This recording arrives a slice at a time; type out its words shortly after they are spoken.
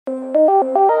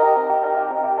Welcome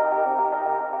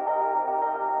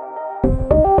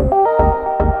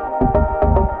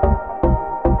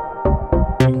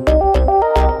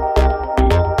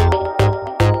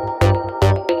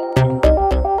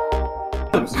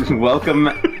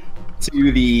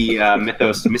to the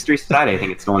Mythos Mystery Society. I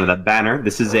think it's one of the banner.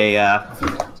 This is a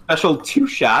special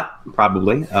two-shot,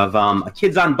 probably, of a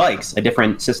Kids on Bikes, a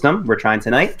different system we're trying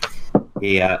tonight.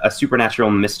 A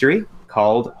supernatural mystery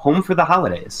called Home for the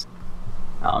Holidays.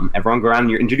 Everyone go around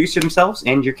and introduce themselves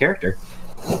and your character.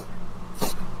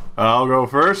 I'll go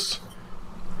first.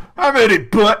 I'm Eddie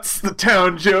Butts, the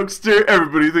town jokester.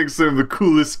 Everybody thinks I'm the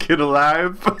coolest kid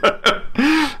alive.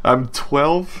 I'm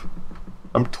 12.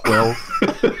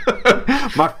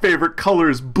 My favorite color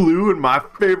is blue, and my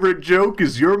favorite joke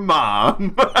is your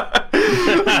mom.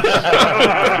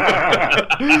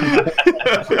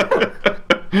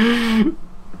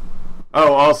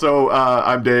 Oh, also,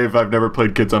 I'm Dave. I've never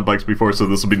played Kids on Bikes before, so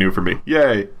this will be new for me.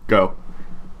 Yay, go.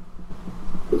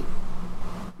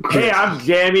 Hey, I'm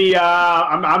Jamie.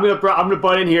 I'm gonna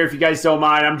butt in here if you guys don't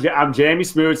mind. I'm Jamie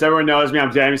Smoots. Everyone knows me.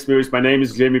 I'm Jamie Smoots. My name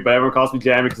is Jimmy, but everyone calls me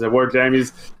Jamie because I wore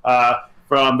Jammies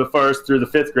from the 1st through the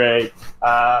 5th grade.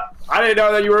 I didn't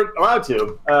know that you were allowed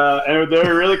to, and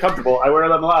they're really comfortable. I wear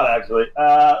them a lot, actually.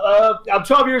 I'm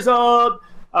 12 years old.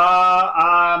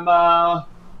 I'm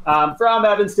from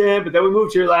Evanston, but then we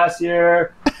moved here last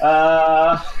year.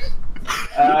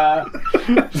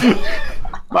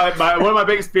 One of my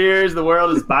biggest fears in the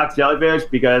world is box jellyfish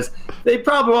because they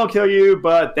probably won't kill you,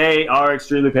 but they are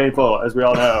extremely painful, as we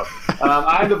all know.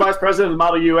 I'm the vice president of the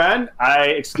Model UN. I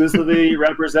exclusively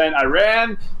represent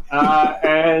Iran,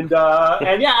 and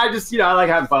yeah, I just I like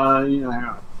having fun.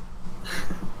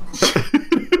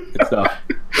 Good stuff.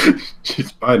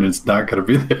 She's fine. It's not gonna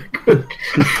be that good.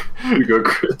 You go,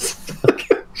 Chris.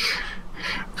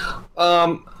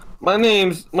 My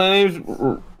name's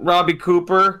Robbie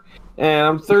Cooper, and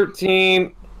I'm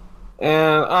 13,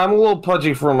 and I'm a little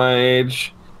pudgy for my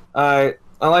age. I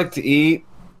like to eat,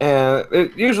 and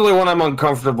usually when I'm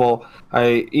uncomfortable,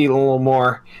 I eat a little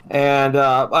more. And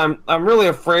I'm really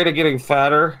afraid of getting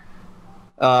fatter,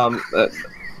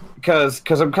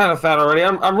 because I'm kind of fat already.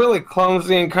 I'm really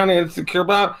clumsy and kind of insecure,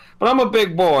 but I'm a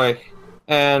big boy,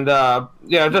 and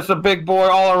yeah, just a big boy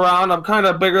all around. I'm kind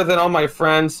of bigger than all my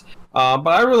friends. But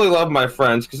I really love my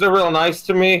friends because they're real nice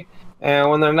to me, and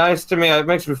when they're nice to me, it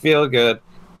makes me feel good.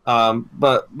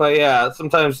 But yeah,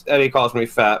 sometimes Eddie calls me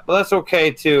fat, but that's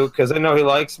okay too because I know he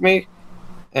likes me,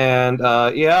 and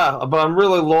yeah. But I'm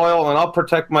really loyal, and I'll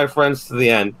protect my friends to the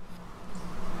end.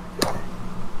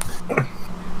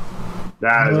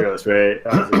 That was really sweet.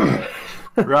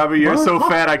 Robbie, you're so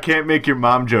fat I can't make your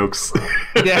mom jokes.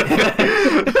 Yeah.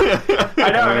 I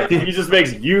know. He just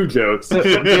makes you jokes. Do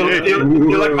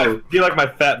you like my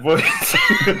fat voice?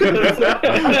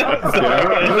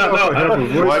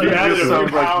 Why do you just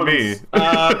sound like me?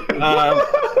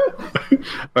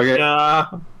 Okay,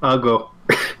 I'll go.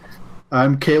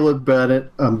 I'm Caleb Bennett.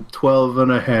 I'm 12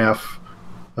 and a half.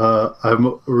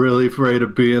 I'm really afraid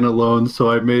of being alone,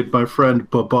 so I made my friend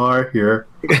Babar here.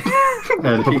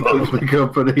 And he keeps me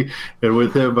company, and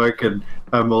with him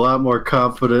I'm a lot more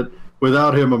confident.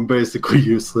 Without him, I'm basically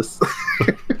useless.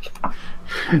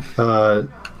 Yeah,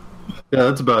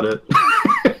 that's about it.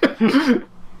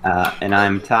 And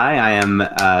I'm Ty. I am,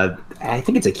 I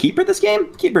think it's a keeper this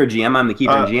game? Keeper GM. I'm the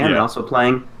keeper and GM, yeah. and also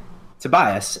playing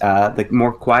Tobias, the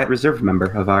more quiet, reserved member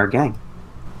of our gang.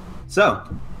 So,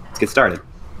 let's get started.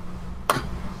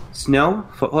 Snow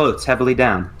floats heavily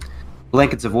down,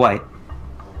 blankets of white,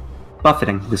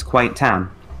 buffeting this quiet town.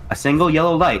 A single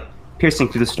yellow light piercing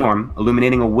through the storm,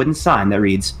 illuminating a wooden sign that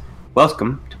reads,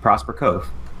 "Welcome to Prosper Cove."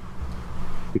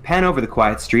 We pan over the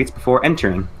quiet streets before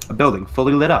entering a building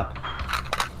fully lit up,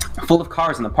 full of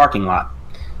cars in the parking lot.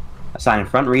 A sign in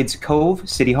front reads, Cove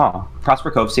City Hall,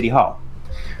 Prosper Cove City Hall.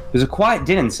 There's a quiet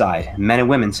din inside. Men and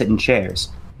women sit in chairs,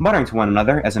 muttering to one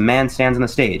another as a man stands on the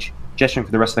stage, gesturing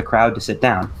for the rest of the crowd to sit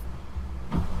down.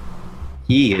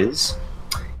 He is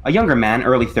a younger man,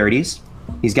 early 30s.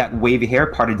 He's got wavy hair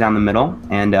parted down the middle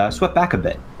and swept back a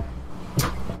bit.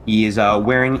 He is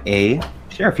wearing a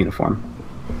sheriff uniform.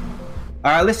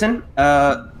 All right, listen.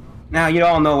 Now you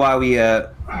all know why we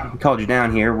called you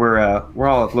down here. We're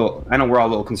all a little. I know we're all a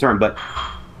little concerned, but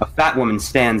a fat woman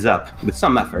stands up with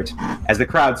some effort as the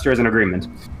crowd stirs in agreement.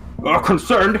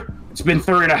 Concerned? It's been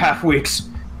 3.5 weeks.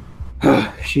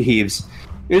 She heaves.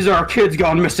 Is our kids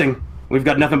gone missing? We've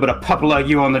got nothing but a pup like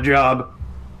you on the job.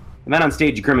 The man on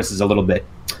stage grimaces a little bit,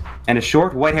 and a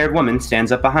short, white-haired woman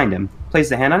stands up behind him,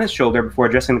 places a hand on his shoulder before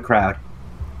addressing the crowd.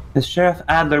 As Sheriff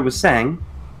Adler was saying,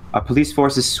 our police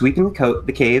force is sweeping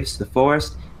the caves, the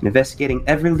forest, and investigating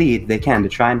every lead they can to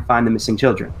try and find the missing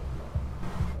children.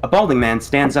 A balding man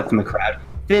stands up from the crowd,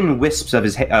 thin wisps of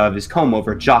his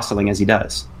comb-over jostling as he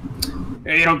does.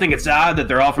 Hey, you don't think it's odd that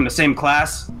they're all from the same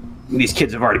class? These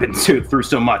kids have already been through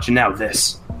so much, and now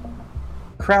this.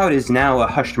 The crowd is now a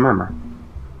hushed murmur.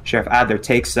 Sheriff Adler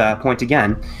takes point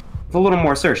again, with a little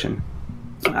more assertion.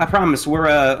 I promise,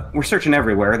 we're searching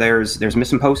everywhere. There's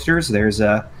missing posters. There's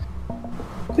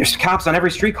cops on every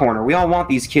street corner. We all want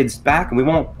these kids back, and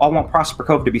we all want Prosper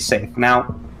Cove to be safe.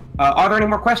 Now, are there any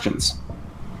more questions?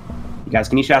 You guys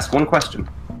can each ask one question.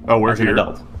 Oh, we're as here. an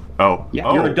adult. Oh. Yeah,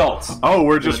 oh. you're adults. Oh,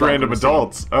 we're just You're random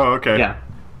adults. Oh, okay. Yeah.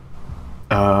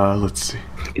 Let's see.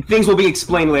 Things will be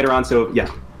explained later on, so yeah.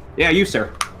 Yeah, you,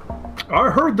 sir. I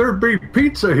heard there'd be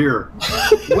pizza here.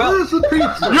 Where's the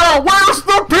pizza? Yo, where's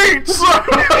the pizza?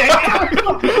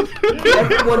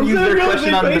 Everyone used their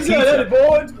question on the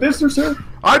pizza. Mister, sir.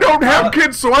 I don't have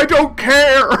kids, so I don't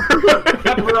care.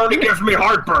 Pepperoni gives me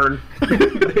heartburn.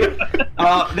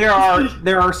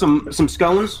 There are some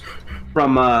scones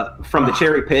from the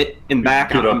cherry pit in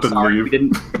back. Get up and sorry, leave. we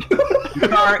didn't.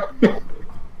 Sorry.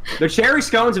 They're cherry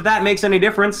scones, if that makes any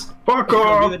difference. Fuck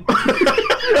off.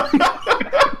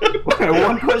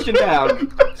 One question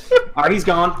down. All right, he's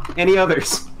gone. Any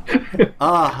others?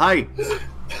 Hi.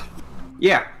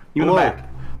 Yeah, you in the back.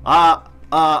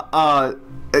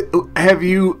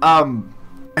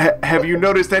 Have you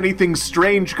noticed anything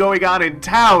strange going on in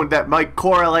town that might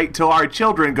correlate to our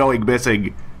children going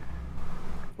missing?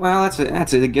 Well, that's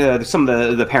a some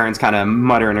of the parents kind of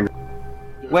muttering.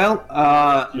 Well,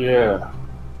 Yeah.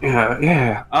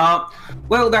 yeah.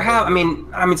 Well, I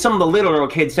mean, some of the little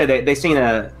kids said they seen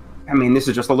this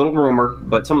is just a little rumor,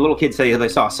 but some little kids say they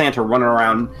saw Santa running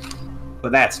around,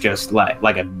 but that's just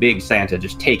like a big Santa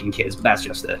just taking kids. But that's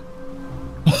just a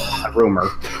rumor.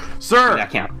 Sir, That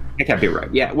can't be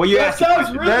right. Yeah. Well, you That asked.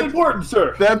 sounds really That- important,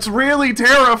 sir. that's really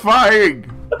terrifying.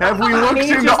 Have we looked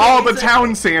it's into just- all the it's a-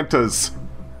 town Santas?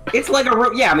 It's like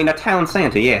a town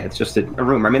Santa. Yeah, it's just a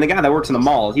rumor. I mean, the guy that works in the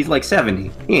mall, he's like 70.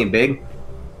 He ain't big.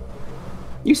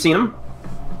 You seen him?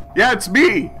 Yeah, it's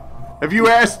me. Have you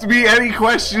asked me any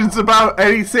questions about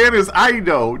any Santas? I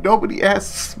know. Nobody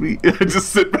asks me. Just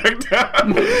sit back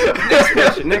down.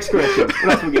 Next question.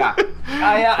 What else we got?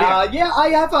 I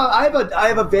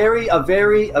have a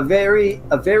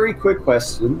very quick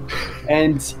question,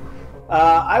 and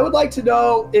I would like to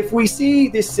know if we see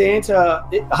this Santa,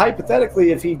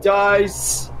 hypothetically, if he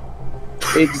does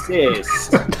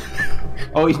exist.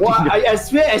 Oh, As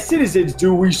citizens,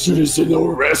 do we citizen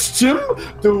arrest him?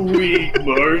 Do we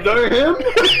murder him?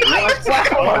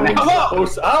 How are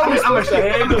we supposed to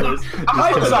handle this?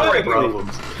 I'm sorry, Hypothetically.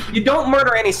 You don't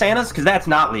murder any Santas because that's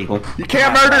not legal. You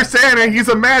can't murder Santa. He's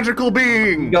a magical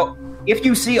being. If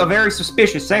you see a very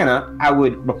suspicious Santa, I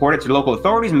would report it to the local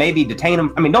authorities. Maybe detain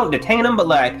him. I mean, don't detain him, but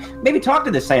maybe talk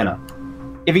to the Santa.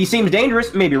 If he seems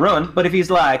dangerous, maybe run. But if he's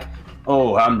like,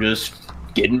 "Oh, I'm just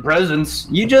getting presents,"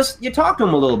 you talk to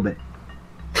him a little bit.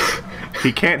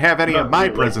 He can't have any of my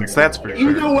presents. That's for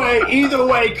sure. Either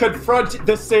way, confront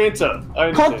the Santa.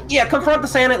 Confront the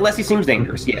Santa unless he seems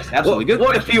dangerous. Yes, absolutely. Good.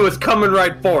 What if he was coming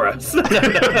right for us?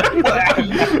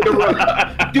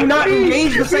 Do not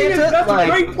engage the Santa. That's a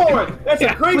great point. That's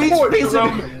a great please, point, please.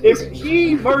 Jerome. If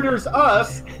he murders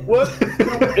us,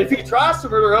 if he tries to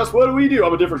murder us, what do we do?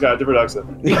 I'm a different guy, different accent.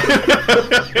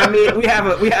 I mean, we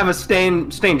have a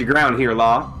stand your ground here,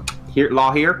 law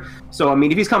here. So I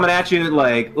mean, if he's coming at you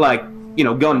like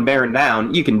gun bearing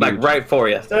down, you can do right for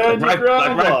you. Right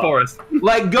for us.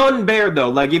 like gun bear though.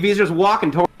 Like if he's just walking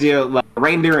towards you like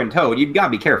reindeer and toad, you've got to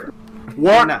be careful.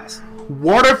 What? Nice.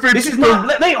 What if it's This is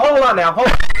not. Hold on now.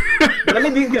 Let me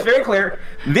be very clear.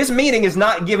 This meeting is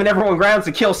not giving everyone grounds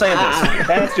to kill Santas.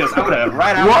 That's just I'm gonna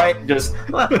outright just.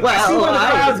 I see where the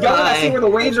crowd's going. I see where the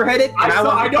waves are headed. And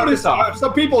I noticed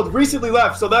some people recently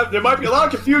left, so that there might be a lot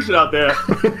of confusion out there.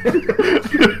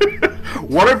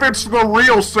 What if it's the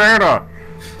real Santa?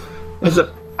 Is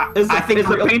the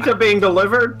pizza being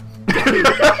delivered?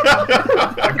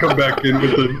 I come back in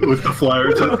with the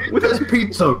flyers. With this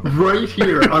pizza right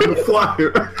here on the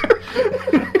flyer.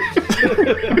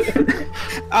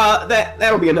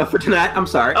 That'll be enough for tonight. I'm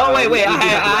sorry. Oh wait!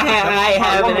 I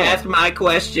haven't asked my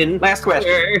question. Last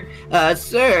question.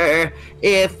 Sir,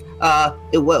 if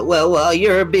while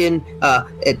you've been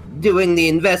doing the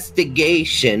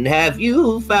investigation, have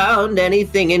you found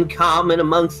anything in common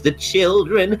amongst the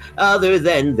children other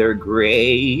than their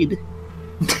grade?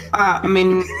 I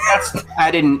mean,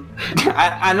 I didn't.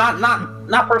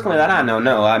 Not personally that I know.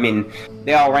 No, I mean,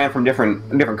 they all ran from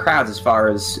different crowds as far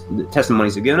as the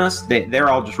testimonies have given us. They're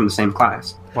all just from the same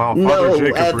class. Wow, No Father Jacob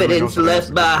really evidence knows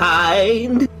left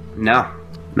behind. No,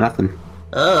 nothing.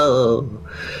 Oh.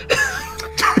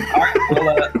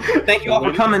 Well, thank you all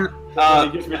for coming.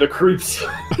 It gives me the creeps.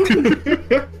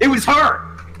 It was her.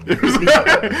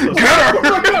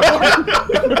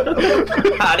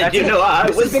 How did you know I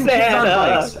was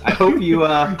Santa? I hope you.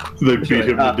 They beat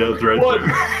him to death right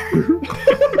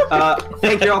there.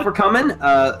 Thank you all for coming.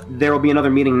 There will be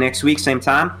another meeting next week, same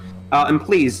time. And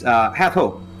please have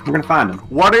hope. We're gonna find him.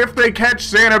 What if they catch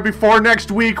Santa before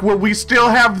next week? Will we still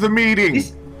have the meeting?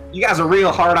 You guys are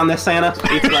real hard on this, Santa.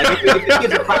 It's like if the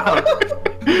kids are proud.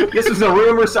 This was a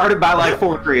rumor started by like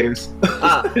 4th graders.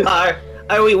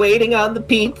 Are we waiting on the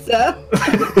pizza?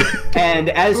 And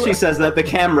as she says that, the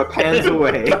camera pans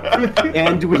away,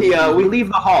 and we leave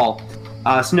the hall.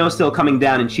 Snow still coming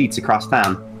down in sheets across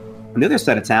town. On the other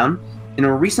side of town, in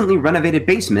a recently renovated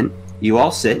basement, you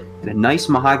all sit at a nice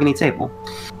mahogany table.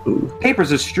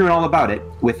 Papers are strewn all about it,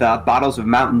 with bottles of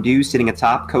Mountain Dew sitting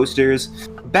atop, coasters,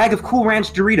 a bag of Cool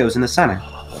Ranch Doritos in the center.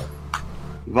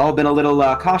 You've all been a little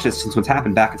cautious since what's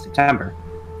happened back in September.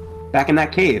 Back in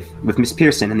that cave with Miss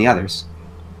Pearson and the others.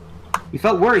 You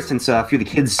felt worried since a few of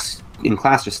the kids in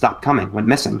class just stopped coming, went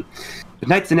missing. But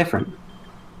tonight's different.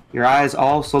 Your eyes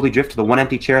all slowly drift to the one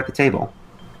empty chair at the table.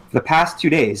 For the past 2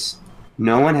 days,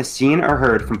 no one has seen or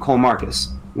heard from Cole Marcus,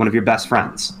 one of your best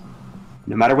friends.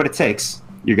 No matter what it takes,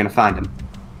 you're gonna find him.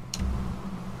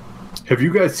 Have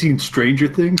you guys seen Stranger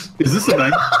Things? Is this a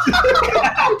night?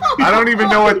 I don't even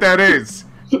know what that is.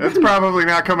 That's probably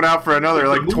not coming out for another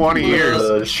like 20 years.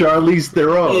 Charlize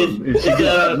Theron. And she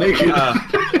gets naked.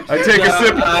 I take a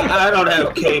sip. I don't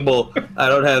have cable. I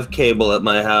don't have cable at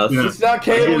my house. Yeah. It's not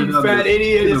cable, you fat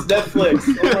idiot. It's Netflix.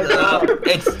 Oh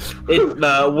my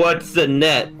God. What's the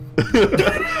net?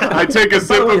 I take a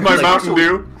sip of my Mountain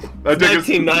Dew. I take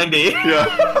 1990. Yeah.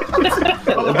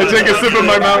 I take a sip of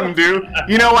my Mountain Dew.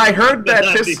 You know, I heard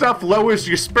that this stuff lowers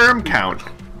your sperm count.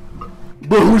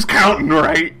 But who's counting,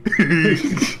 right?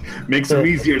 Makes them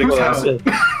easier to count.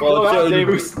 Slow down,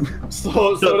 David.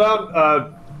 Slow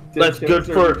down. That's good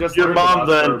for your mom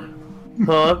then.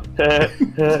 Huh?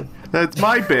 That's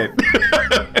my bit.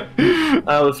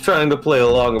 I was trying to play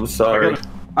along, I'm sorry.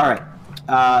 All right.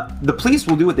 The police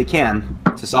will do what they can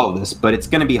to solve this, but it's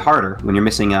going to be harder when you're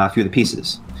missing a few of the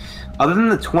pieces. Other than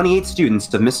the 28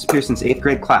 students of Mrs. Pearson's 8th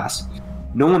grade class,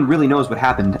 no one really knows what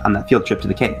happened on that field trip to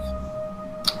the cave.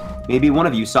 Maybe one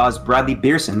of you saw as Bradley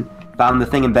Pearson found the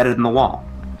thing embedded in the wall.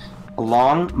 A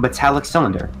long, metallic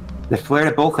cylinder that flared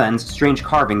at both ends, strange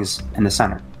carvings in the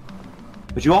center.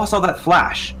 But you all saw that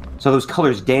flash, saw those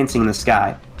colors dancing in the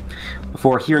sky,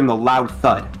 before hearing the loud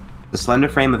thud. The slender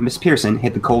frame of Miss Pearson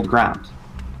hit the cold ground.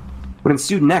 What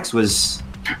ensued next was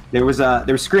there was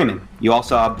screaming. You all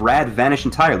saw Brad vanish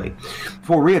entirely,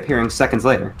 before reappearing seconds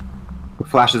later. With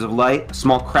flashes of light, a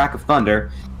small crack of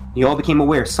thunder, you all became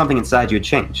aware something inside you had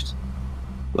changed.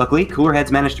 Luckily, cooler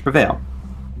heads managed to prevail.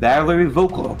 Valerie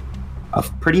Vogel, a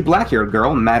pretty black-haired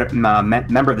girl,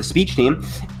 member of the speech team,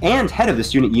 and head of the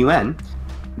student UN,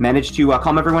 managed to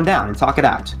calm everyone down and talk it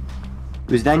out.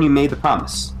 It was then you made the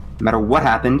promise. No matter what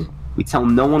happened, we tell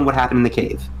no one what happened in the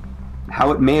cave.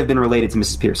 How it may have been related to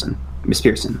Miss Pearson. This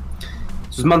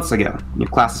was months ago, and your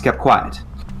classes kept quiet.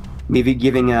 Maybe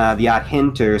giving the odd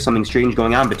hint or something strange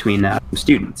going on between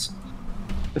students.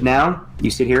 But now,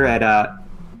 you sit here at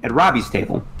Robbie's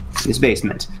table, in his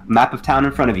basement, a map of town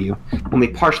in front of you, only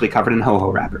partially covered in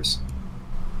ho-ho wrappers.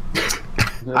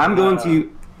 I'm going to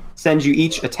send you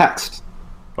each a text.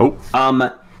 Oh.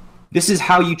 This is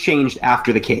how you changed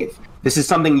after the cave. This is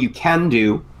something you can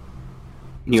do,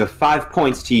 and you have 5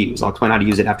 points to use. I'll explain how to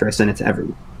use it after I send it to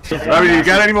everyone. I mean, you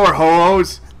got any more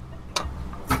ho-hos?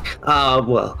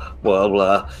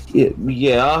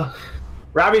 Yeah.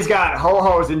 Robbie's got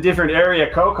ho-hos in different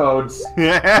area codes.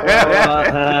 Jamie,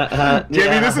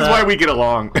 this is why we get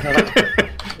along.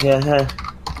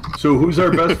 So who's our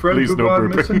best friend? Please who no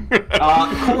gone burping.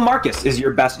 missing? Cole Marcus is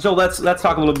your best. So let's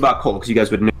talk a little bit about Cole, because you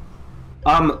guys would know.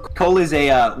 Cole is one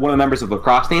of the members of the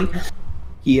lacrosse team.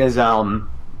 He is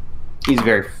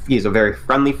he's a very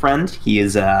friendly friend.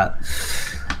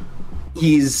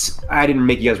 I didn't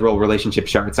make you guys roll relationship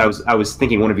charts. I was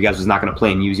thinking one of you guys was not going to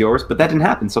play and use yours, but that didn't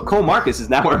happen. So Cole Marcus is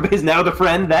now the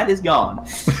friend that is gone.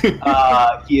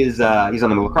 He's on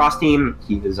the lacrosse team.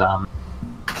 He's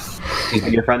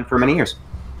been your friend for many years.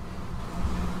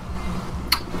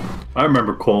 I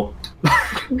remember Cole.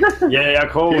 Yeah,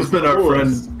 Cole. He's been our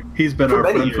friend. He's been our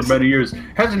friend for many years.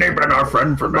 Hasn't he been our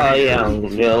friend for many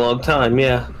years? Yeah, a long time,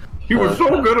 yeah. He was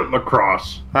so good at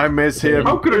lacrosse. I miss him.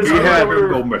 How could He had him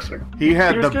go missing? He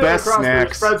had He the was good best across, he was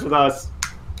snacks. friends with us.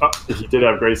 Oh, he did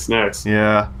have great snacks.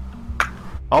 Yeah.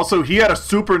 Also, he had a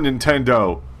Super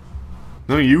Nintendo.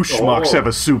 None of you schmucks have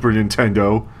a Super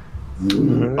Nintendo.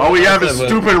 All we have is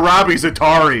stupid Robbie's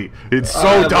Atari. It's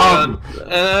so dumb.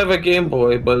 And I have a Game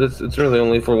Boy, but it's really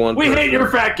only for one. We hate your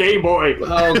fat Game Boy.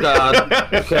 Oh God.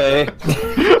 Okay.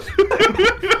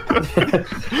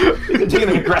 You're taking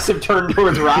an aggressive turn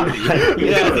towards Robbie.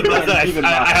 Yeah,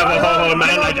 I have a ho-ho,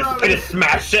 man. I just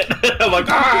smash it. I'm like,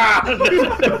 ah!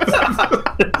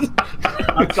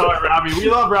 I'm sorry, Robbie. We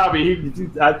love Robbie.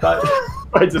 I thought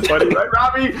it's just funny, right,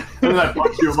 Robbie? And then I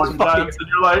punched you a bunch of times, and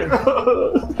you're like,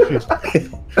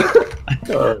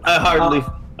 I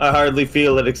hardly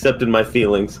feel it except in my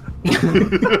feelings. There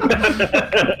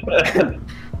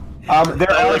I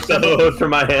are like the ho-hos for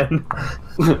my hand.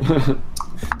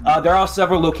 there are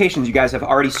several locations you guys have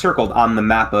already circled on the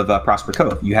map of Prosper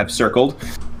Cove. You have circled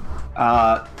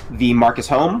the Marcus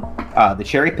home, the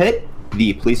Cherry Pit,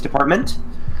 the police department,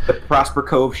 the Prosper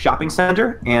Cove shopping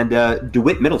center, and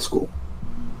DeWitt Middle School.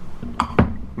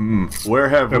 Where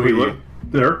have we looked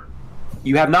there?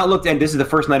 You have not looked, and this is the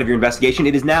first night of your investigation.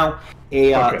 It is now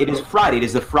it is Friday. It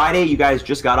is the Friday you guys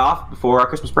just got off before our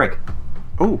Christmas break.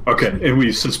 Oh, Okay, and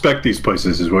we suspect these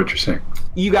places, is what you're saying.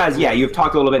 You guys, you've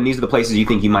talked a little bit, and these are the places you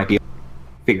think you might be able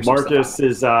to figure some Marcus stuff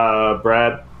is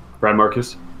Brad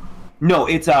Marcus. out. No,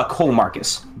 it's Cole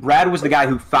Marcus. Brad was the guy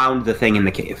who found the thing in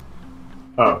the cave.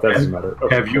 Oh, that doesn't matter.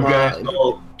 Okay. Have you guys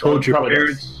all told your probably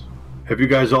parents? Have you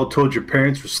guys all told your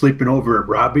parents we're sleeping over at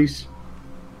Robbie's?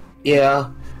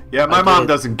 Yeah, yeah, my I mom did.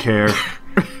 doesn't care.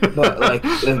 but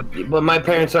but my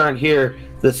parents aren't here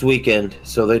this weekend,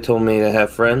 so they told me to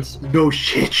have friends. No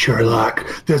shit, Sherlock.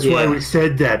 That's why Yeah. we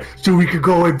said that, so we could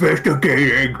go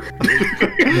investigating.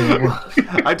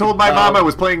 I told my mom I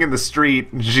was playing in the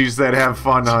street, and she said, "Have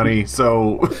fun, honey."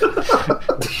 So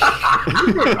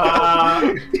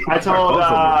I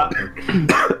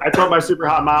told my super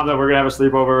hot mom that we're gonna have a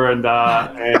sleepover, and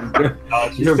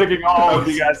she's sticking all of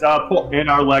you guys up in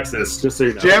our Lexus. Just so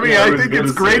you know. Jamie, I think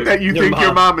it's great that you think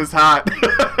your mom is hot.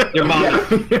 Your mom,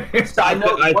 Side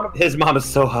note, his mom is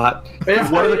so hot.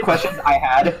 one of the questions I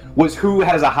had was who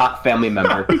has a hot family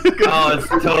member. Oh, it's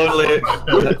totally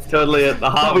the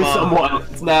hot Probably mom. someone.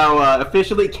 It's now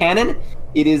officially canon.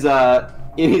 It is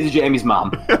Jamie's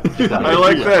mom. I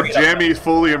like that Jamie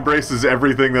fully embraces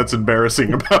everything that's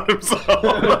embarrassing about himself.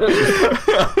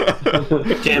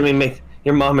 Jamie,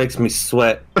 your mom makes me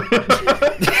sweat.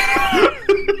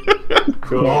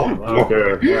 Cool.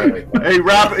 Okay. Right. Hey,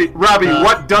 Robbie,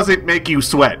 what doesn't make you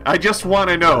sweat? I just want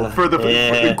to know. For the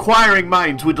Yeah. inquiring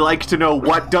minds would like to know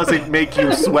what doesn't make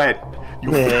you sweat.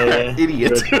 You Yeah.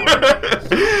 idiot.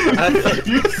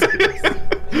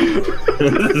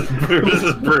 This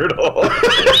is brutal.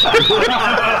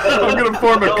 I'm gonna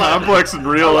form a complex in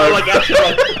real life.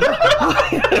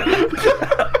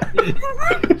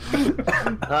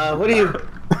 What do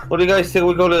you guys think?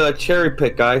 We go to the Cherry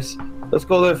Pit, guys. Let's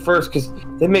go there first, because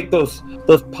they make those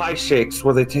pie shakes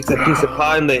where they take that piece of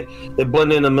pie and they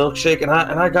blend in a milkshake, and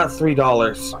I got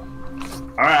 $3. All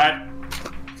right.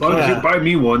 As long as you buy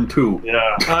me one too. Yeah.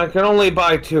 I can only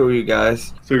buy two, you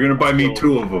guys. So you're gonna buy me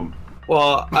two of them.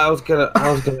 Well, I was gonna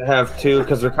have two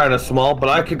because they're kind of small, but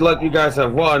I could let you guys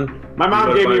have one. My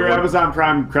mom gave me your Amazon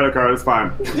Prime credit card. It's fine.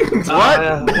 What's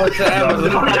the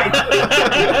Amazon?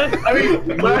 I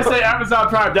mean, when I say Amazon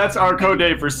Prime, that's our code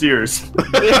name for Sears.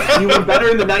 You were better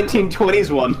in the 1920s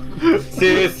one.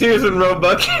 Sears and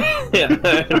Roebuck. Yeah.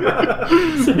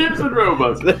 Sears and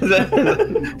Roebuck.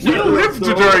 You lived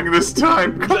during this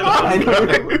time. Come on,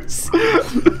 guys.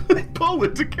 Pull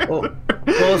it together.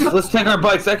 Well, let's take our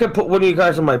bikes. I can put one of you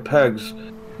guys on my pegs.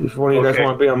 If one of you guys Okay.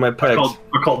 want to be on my pegs.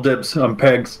 I call dibs on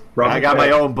pegs. I got my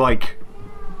own bike.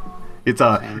 It's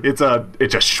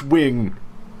a swing.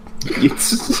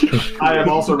 I am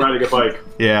also riding a bike.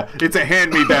 Yeah, it's a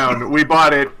hand-me-down. We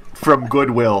bought it from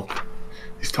Goodwill.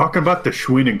 He's talking about the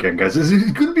Schwinn again, guys. Is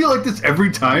it gonna be like this every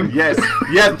time? Yes,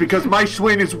 because my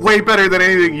Schwinn is way better than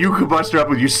anything you could muster up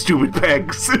with your stupid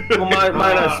pegs. Well,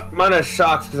 mine has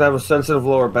shocks because I have a sensitive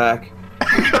lower back.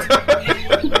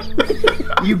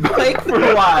 You bike for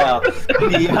a while through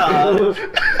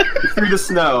the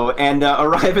snow and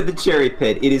arrive at the Cherry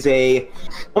Pit. It is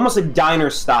almost a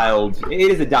diner styled. It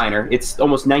is a diner. It's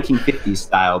almost 1950s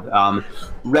styled.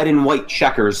 Red and white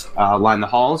checkers line the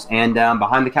halls, and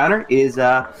behind the counter is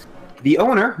the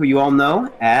owner, who you all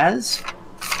know as.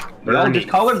 You all just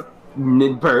call her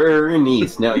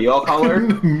Bernice. No, you all call her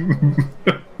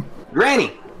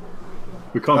Granny.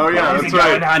 We call Oh, yeah, How's that's it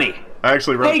going, right. honey? I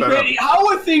actually wrote Hey, that Granny, how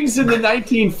were things in the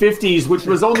 1950s, which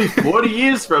was only 40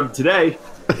 years from today?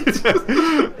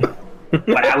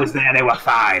 When I was there, they were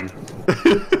fine.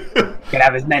 Could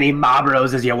have as many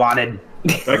Marlboros as you wanted.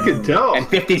 I can tell. And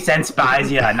 50-cent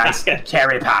buys you a nice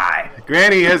cherry pie. up.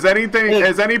 Granny, has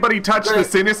anybody touched the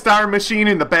Sinistar machine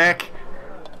in the back?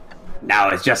 No,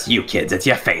 it's just you kids. It's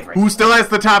your favorite. Who still has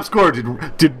the top score?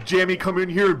 Did Jamie come in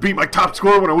here and beat my top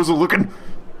score when I wasn't looking?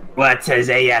 What says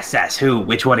ASS? Who?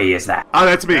 Which one of you is that? Oh,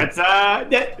 that's me. That's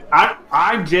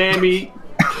I'm Jamie.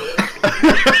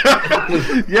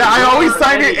 Yeah, I always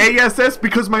sign it ASS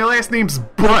because my last name's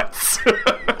Butts.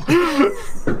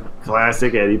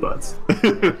 Classic Eddie Butts.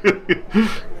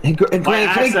 And My Granny,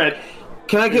 accent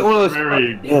can I get one of those?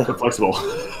 very Yeah. flexible.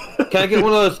 Can I get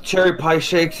one of those cherry pie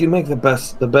shakes? You make the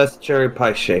best cherry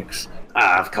pie shakes.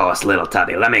 Of course, little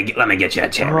Tubby. Let me get you a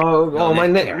cherry. Oh, my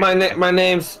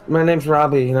name's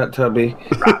Robbie, not Tubby.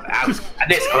 Rob, I was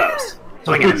this close.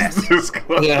 Swing and a miss. This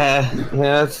close. Yeah.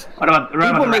 What about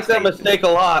people make that mistake a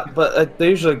lot, but they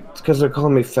usually because they're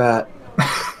calling me fat.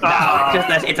 No,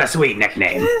 it's a sweet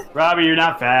nickname. Robbie, you're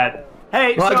not fat.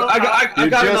 Hey, Well, so, I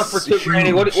got enough for two,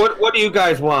 Granny. What do you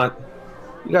guys want?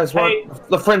 You guys want Hey.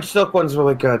 the French silk one's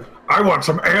really good. I want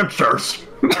some answers.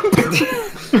 Granny,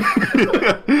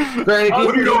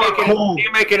 Oh, do Cole?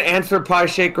 you make an answer pie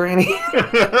shake, Granny?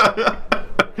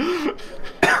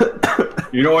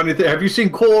 You know anything? Have you seen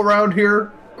Cole around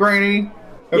here, Granny?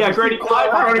 yeah, Granny Pie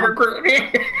Around here, Monger.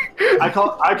 Granny?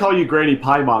 I call you Granny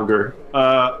Pie Monger.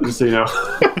 Just so you know.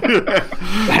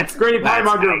 That's Granny Pie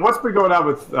Monger. nice. What's been going on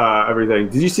with everything?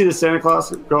 Did you see the Santa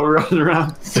Claus going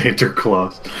around? Santa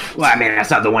Claus. Well, I mean, I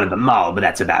saw the one at the mall, but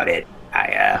that's about it.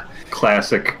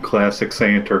 Classic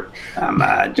Santa.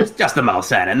 I'm just the mall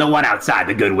Santa, and the one outside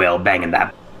the Goodwill banging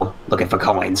that, looking for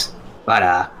coins.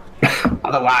 But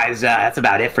otherwise, that's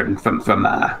about it from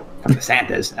the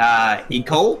Santas.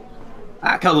 Cole?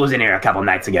 Cole was in here a couple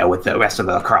nights ago with the rest of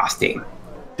the lacrosse team.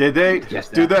 Did they? Yes,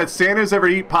 Do the Santas ever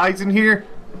eat pies in here?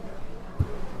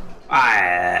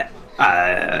 Not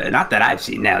that I've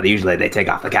seen. No, usually they take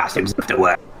off the costumes after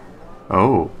work.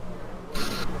 Oh.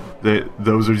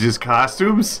 Those are just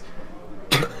costumes?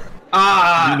 You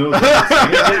know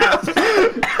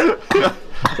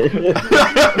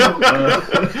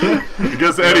I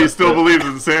guess Eddie still believes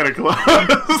in Santa Claus.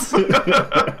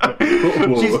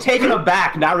 She's taken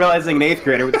aback, not realizing an 8th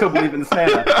grader would still believe in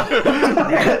Santa.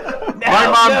 My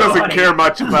mom doesn't care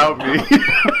much about me.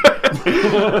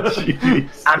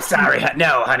 I'm sorry.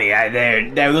 No, honey.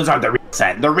 Those aren't the real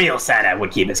Santa. The real Santa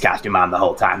would keep his costume on the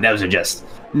whole time. Those are just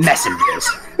messengers.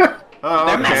 Oh,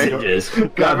 They're okay. messengers.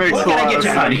 That makes What a can I lot get of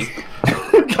you, honey?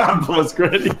 sense. God bless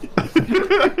Granny.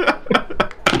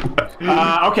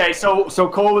 Okay, so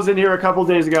Cole was in here a couple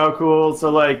days ago. Cool.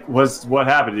 So what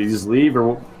happened? Did he just leave,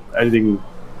 or anything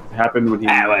happened when he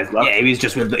left? Yeah, he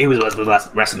was with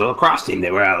the rest of the lacrosse team.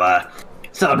 They were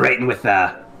celebrating with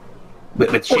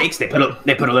shakes. They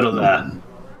put a little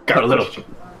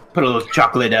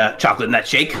chocolate in that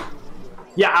shake.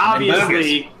 Yeah,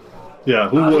 obviously. Yeah,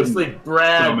 who Obviously, wouldn't?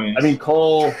 Brad. Dumbass. I mean,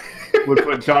 Cole would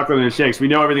put chocolate in his shakes. We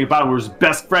know everything about him. We're his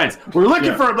best friends. We're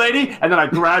looking for a lady, and then I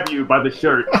grab you by the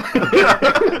shirt,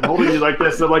 I'm holding you like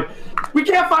this. I'm like, we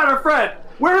can't find our friend.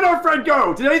 Where did our friend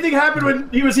go? Did anything happen when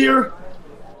he was here?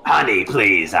 Honey,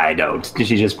 please, I don't. Could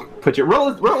you just put your roll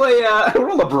a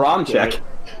brawn check?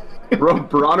 Roll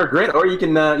brawn or grit, or you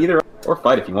can either or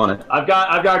fight if you want it. I've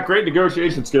got great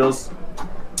negotiation skills.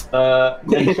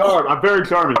 And charm. I'm very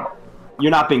charming. You're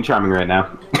not being charming right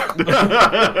now.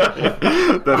 That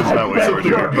is not what you were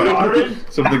doing. Charming?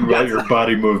 Something about your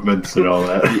body movements and all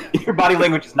that. Your body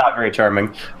language is not very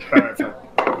charming.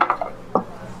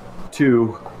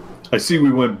 2. I see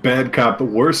we went bad cop, but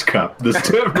worse cop this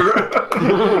time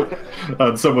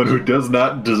on someone who does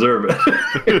not deserve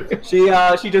it. She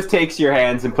just takes your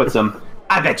hands and puts them.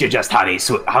 I bet you're just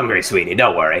hungry, sweetie.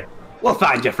 Don't worry. We'll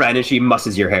find your friend, and she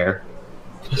musses your hair.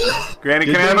 Granny,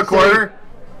 can I have a quarter?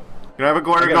 Can I have a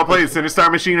quarter? Go play the Sinistar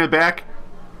machine in the back?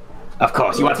 Of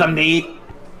course. You want something to eat?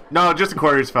 No, just a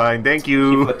quarter is fine. Thank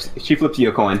you. She flips you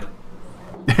a coin.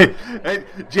 Hey,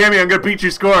 Jamie, I'm gonna beat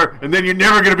your score, and then you're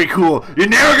never gonna be cool. You're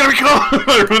never gonna be cool.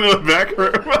 I run in the back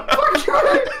room.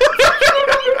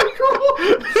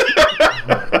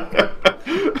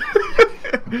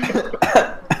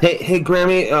 Hey,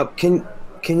 Grammy,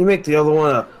 can you make the other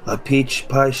one a peach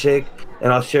pie shake,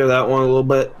 and I'll share that one a little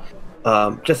bit,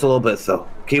 just a little bit. So,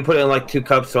 can you put it in like 2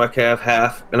 cups so I can have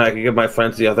half, and I can give my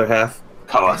friends the other half? Of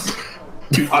course.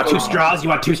 2 straws? You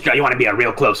want 2 straws? You want to be a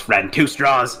real close friend? 2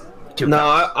 straws? 2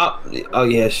 cups. Oh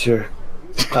yeah, sure.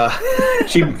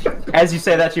 She, as you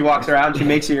say that, she walks around. She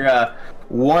makes your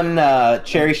 1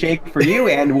 cherry shake for you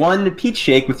and 1 peach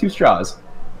shake with 2 straws.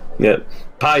 Yep.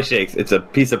 Pie shakes. It's a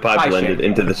piece of pie blended shake.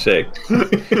 into the shake.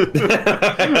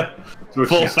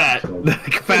 Full fat. The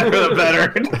fatter the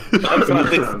better. That's what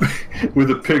they- With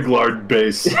a pig lard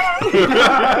base.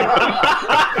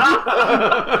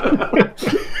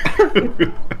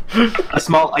 A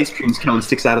small ice cream cone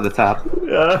sticks out of the top.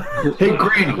 Hey,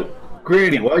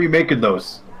 Granny, why are you making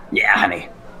those? Yeah, honey.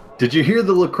 Did you hear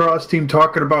the lacrosse team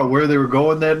talking about where they were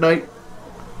going that night?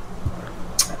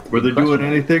 Were they doing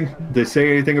anything? Did they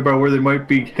say anything about where they might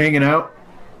be hanging out?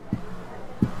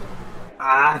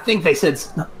 I think they said.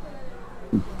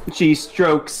 She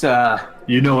strokes.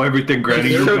 You know everything,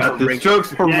 Granny. You got this.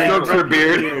 Strokes her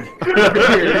beard.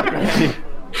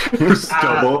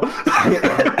 Stubble.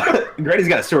 Grady's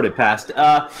got a sorted past.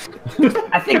 I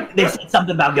think they said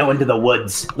something about going to the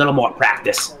woods. A little more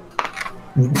practice.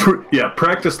 Yeah,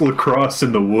 practice lacrosse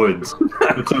in the woods.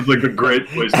 It sounds like a great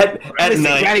place. At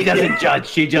night. Granny doesn't judge.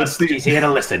 She's here to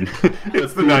listen.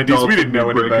 It's the 90s. We didn't know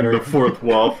any breaking better. the fourth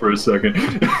wall for a second.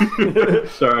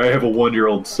 Sorry, I have a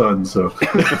 1-year-old son, so.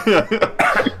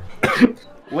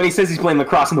 When he says he's playing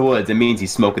lacrosse in the woods, it means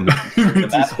he's smoking. That's a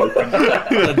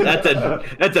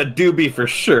doobie for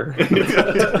sure.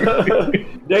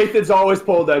 Nathan's always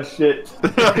pulled that shit.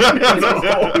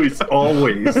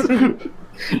 always.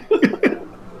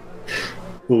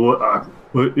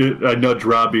 I nudge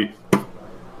Robbie.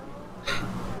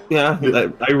 Yeah,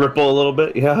 I ripple a little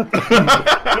bit. Yeah.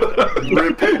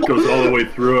 It goes all the way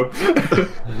through him.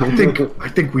 I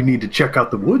think we need to check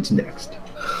out the woods next.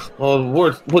 Well,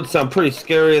 woods sound pretty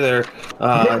scary there.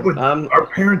 Our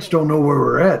parents don't know where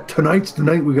we're at. Tonight's the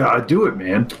night we gotta do it,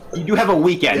 man. You do have a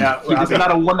weekend. Yeah, This is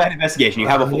not a one-night investigation. You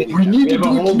have a whole We need to have a do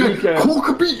it whole tonight. weekend. Cole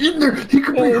could be in there. He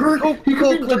could be hurt. He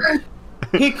could be dead.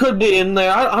 He could be in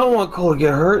there. I don't want Cole to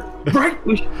get hurt. Right?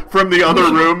 From the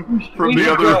other room, We need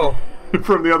to go.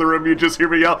 from the other room, you just hear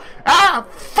me yell, "Ah,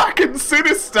 fucking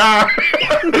Sinister!"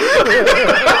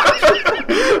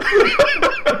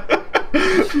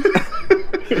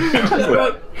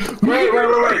 Wait.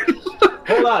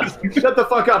 Hold on. Shut the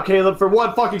fuck up, Caleb, for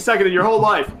one fucking second in your whole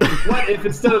life. What if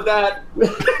instead of that...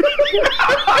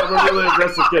 I'm a really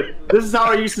aggressive kid. This is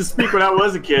how I used to speak when I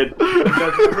was a kid.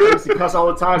 I used to cuss all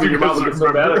the time and your mom would get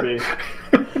so mad at me.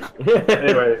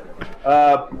 Anyway.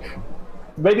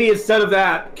 Maybe instead of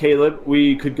that, Caleb,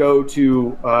 we could go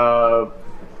to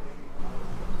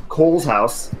Cole's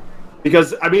house.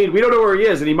 Because, I mean, we don't know where he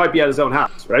is, and he might be at his own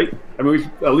house, right? I mean, we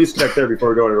should at least check there before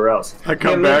we go anywhere else. I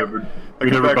come back.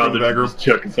 We never bothered to just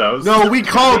check his house. No, we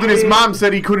called and his mom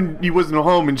said he wasn't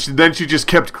home, and then she just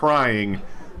kept crying.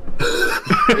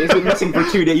 He's been missing for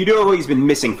 2 days. You know he's been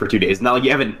missing for 2 days. Now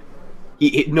you haven't.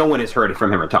 No one has heard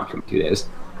from him or talked to him 2 days.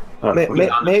 Maybe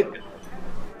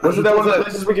Wasn't that one of the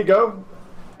places we could go?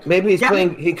 he's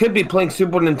playing. He could be playing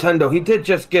Super Nintendo. He did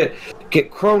just get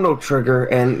Chrono Trigger,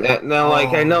 and now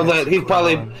I know that he's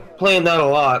probably playing that a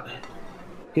lot.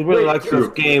 He really likes those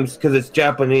games because it's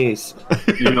Japanese.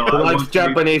 You know, He likes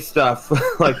Japanese stuff,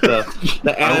 like the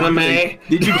anime.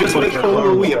 Did you just make Cole a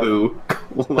weeaboo?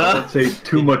 Huh? say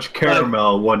too much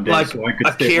caramel one day, Like so I could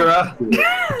Akira. stay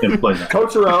and play that.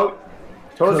 Totoro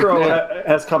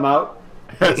has come out.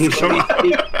 He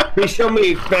showed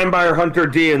me Vampire Hunter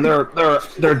D, and they're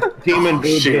demon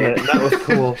boobs in it. And that was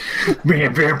cool.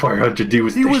 Man, Vampire Hunter D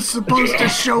was. He was supposed to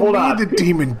show Hold me on. the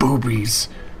demon boobies.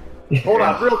 Hold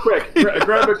on, real quick.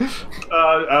 Grab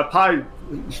a pie,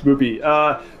 Schmoopy.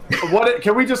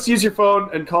 Can we just use your phone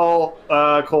and call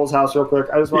Cole's house real quick?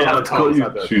 I just want Yeah, to let's go. You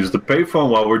choose the payphone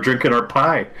while we're drinking our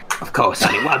pie. Of course.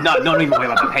 I mean, well, don't even worry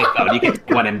about the payphone. You can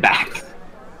one in back.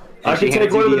 I can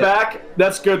take one in the back.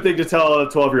 That's a good thing to tell a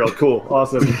 12-year-old. Cool,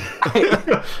 awesome.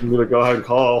 I'm gonna go ahead and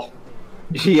call.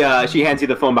 She hands you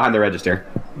the phone behind the register.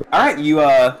 All right, you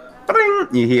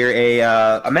hear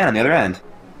a man on the other end.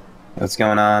 What's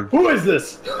going on? Who is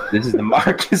this? This is the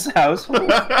Marcus house. Hey,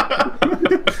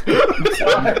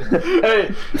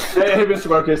 Mr.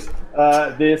 Marcus.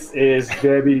 This is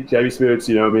Jamie Smoots.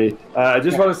 You know me. I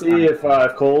just want to see if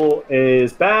Cole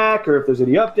is back or if there's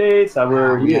any updates on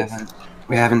where he is.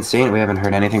 We haven't seen it. We haven't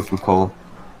heard anything from Cole.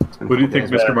 What do you think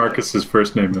Mr. Marcus's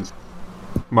first name is?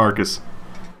 Marcus.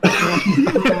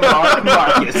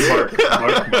 Marcus.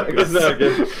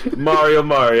 Mario.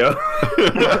 I'm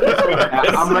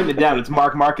writing it down. It's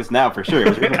Marcus now for sure.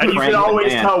 And you can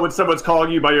always tell when someone's calling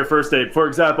you by your first name. For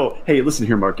example, hey, listen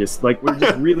here, Marcus. Like, we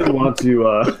just really want to.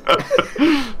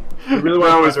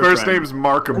 No, his first name's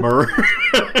Markimer.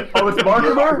 Oh, it's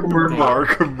Markimer?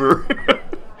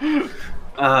 Markimer.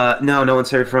 No one's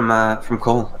heard from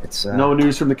Cole. It's No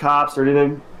news from the cops or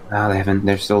anything? No, they haven't.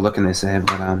 They're still looking. They say,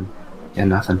 but yeah,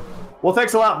 nothing. Well,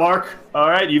 thanks a lot, Mark. All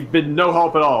right, you've been no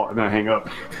help at all. And then I hang up.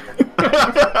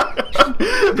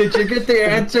 Did you get the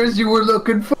answers you were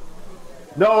looking for?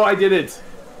 No, I didn't.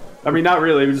 I mean, not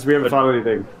really. We haven't found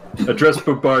anything. Address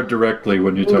Babar directly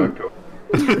when you talk to him.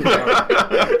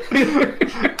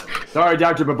 Sorry,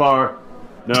 Dr. Babar.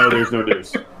 No, there's no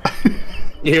news.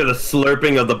 You hear the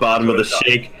slurping of the bottom of the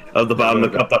shake, of the bottom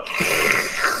of the cup.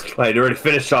 Right, you already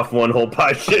finished off one whole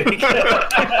pie shake.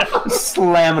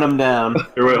 Slamming them down.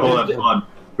 Here, wait, hold on.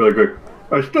 Really quick.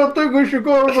 I still think we should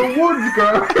go to the woods,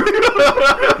 guys.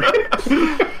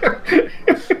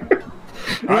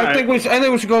 I think we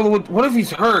should go to the woods. What if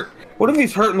he's hurt? What if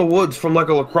he's hurt in the woods from like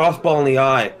a lacrosse ball in the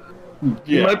eye?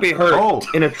 He might be hurt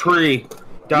in a tree.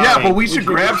 Dying. Yeah, but we should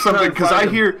grab something because I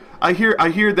hear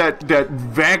that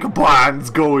vagabonds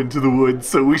go into the woods,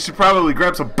 so we should probably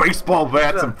grab some baseball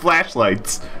bats and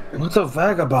flashlights. What's a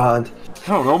vagabond? I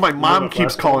don't know. My mom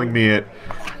keeps calling me it.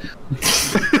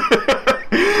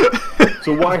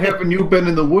 So why haven't you been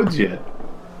in the woods yet?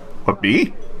 What,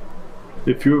 me?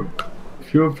 If you're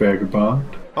a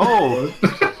vagabond. Oh,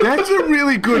 that's a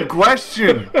really good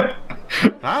question.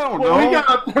 I don't know. We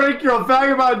gotta break your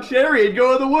vagabond Jerry and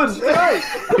go in the woods tonight.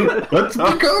 Let's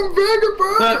become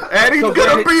vagabonds. And he's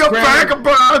gonna be a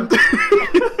vagabond.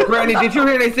 Granny, did you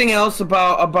hear anything else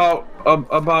about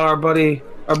our buddy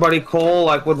Cole?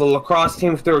 Like with the lacrosse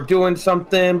team, if they were doing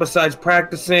something besides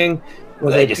practicing?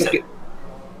 They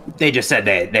just said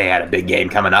they had a big game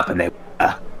coming up, and they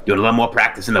doing a little more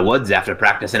practice in the woods after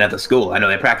practicing at the school. I know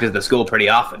they practice at the school pretty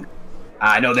often.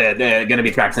 I know they're going to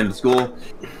be practicing at the school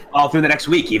all through the next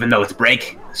week, even though it's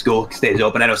break. School stays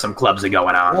open. I know some clubs are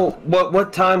going on. Well,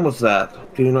 what time was that?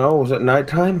 Do you know? Was it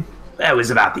nighttime? That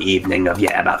was about the evening of,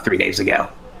 about 3 days ago.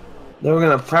 They were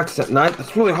going to practice at night?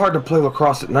 It's really hard to play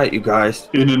lacrosse at night, you guys.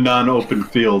 In a non-open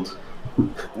field.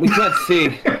 We can't see.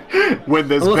 When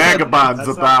there's vagabonds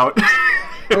about.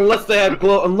 Unless they had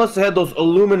those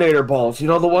illuminator balls, you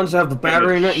know, the ones that have the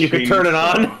battery in it and you can turn it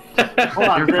on. Hold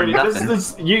on, Granny.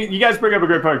 You guys bring up a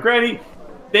great point. Granny,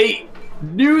 they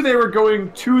knew they were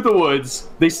going to the woods.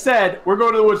 They said, we're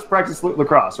going to the woods to practice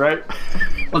lacrosse, right?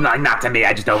 Well, not to me.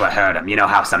 I just overheard them. You know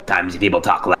how sometimes people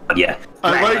talk loud. Yeah.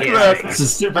 I like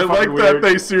that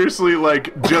they seriously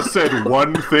just said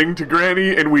one thing to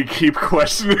Granny, and we keep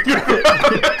questioning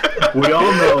it. We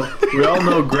all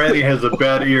know Granny has a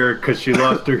bad ear because she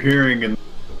lost her hearing and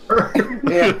from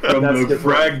the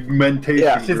fragmentation.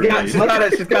 Yeah, she's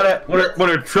got it when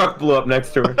her truck blew up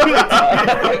next to her.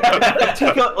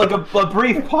 Take a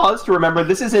brief pause to remember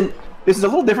this is a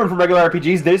little different from regular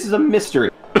RPGs. This is a mystery.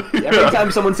 Every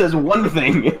time someone says one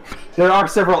thing, there are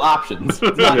several options.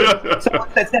 Someone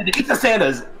said, "It's the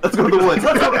Santas. Let's go to the woods."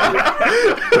 I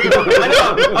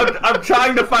know. I'm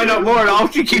trying to find out more, and all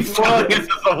she keeps telling us is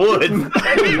the woods.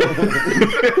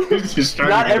 It's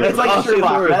like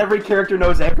Sherlock. Not every character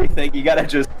knows everything. You gotta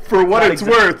just. For what it's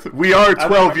worth, we are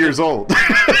 12 years old.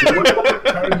 What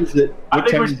time is it? I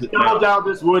think we should double down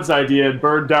this woods idea and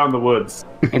burn down the woods.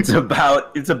 It's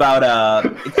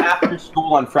after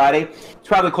school on Friday. It's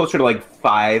probably closer to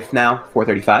 5 now,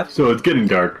 4:35. So it's getting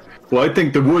dark. Well, I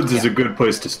think the woods is a good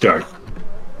place to start.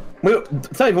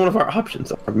 It's not even one of our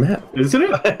options on our map. Isn't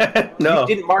it? No. You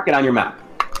didn't mark it on your map.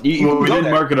 We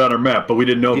didn't mark it on our map, but we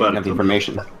didn't know about have it. the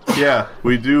information. Yeah,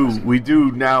 we do. We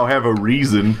do now have a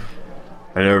reason.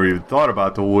 I never even thought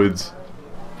about the woods.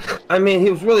 I mean,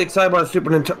 he was really excited about Super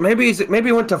Nintendo. Maybe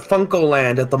he went to Funko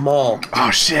Land at the mall.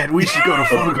 Oh shit, we should go to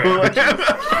Funko.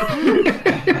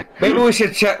 Maybe we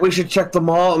should check the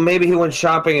mall, and maybe he went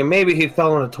shopping, and maybe he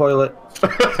fell in a toilet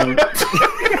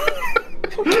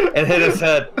and hit his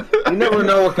head. You never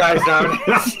know what guys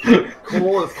nowadays.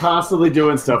 Cole is constantly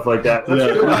doing stuff like that.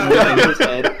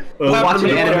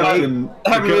 Watching anime.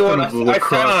 I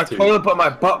sat on a toilet, but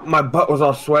my butt was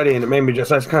all sweaty, and it made me I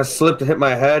just kind of slipped and hit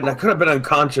my head, and I could have been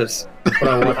unconscious. But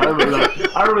I remember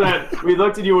that. We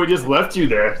looked at you and we just left you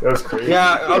there. That was crazy.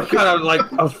 Yeah, I was kind of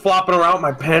I was flopping around with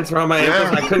my pants around my ankles,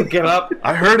 and I couldn't get up.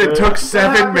 I heard it took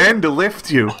 7 men to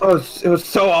lift you. It was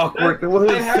so awkward. It was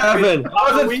 7.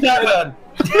 I was at 7.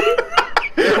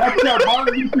 After our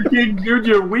Martin Luther King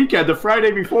Jr. weekend, the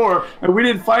Friday before, and we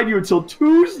didn't find you until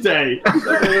Tuesday. That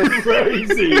was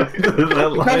crazy. You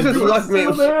guys just left me.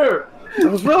 I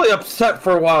was really upset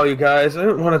for a while, you guys. I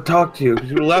didn't want to talk to you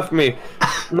because you left me.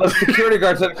 And the security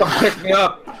guards had to come pick me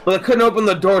up, but I couldn't open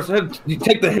the door, so I had to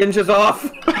take the hinges off.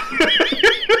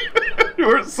 You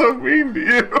were so mean to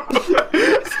you.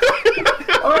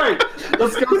 All right,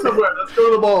 let's go somewhere. Let's go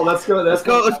to the mall. Let's go to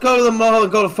the mall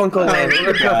and go to Funko Land.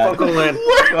 We're gonna go to Funko Land.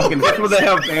 That's where they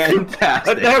have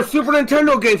fantastic. They have Super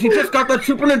Nintendo games. He just got that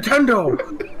Super Nintendo.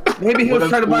 Maybe he was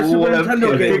trying to buy Super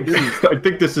Nintendo games. I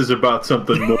think this is about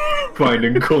something more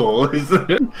finding cool, isn't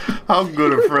it? How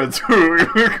good of friends who are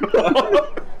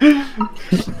we?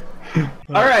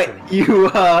 All right,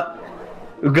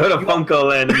 Go to Funko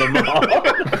Land in the mall.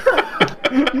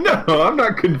 No, I'm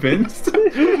not convinced. Are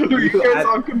you guys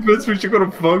all convinced we should go to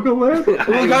Funko Land?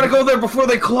 We gotta go there before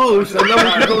they close, and then we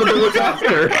can go to the woods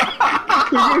after.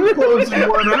 We're gonna close in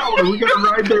 1 hour. We gotta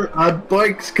ride there on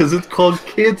bikes because it's called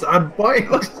Kids on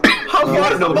Bikes. How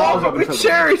far is the mall from the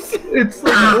cherries? It's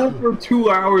like over 2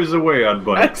 hours away on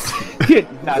bikes.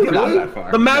 Not that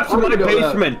far. The map's in my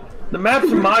basement. The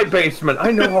map's in my basement.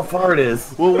 I know how far it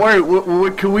is. Well,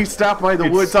 wait, can we stop by the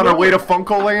woods on our way to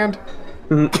Funko Land?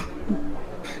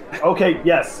 Okay,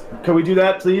 yes. Can we do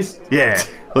that, please? Yeah,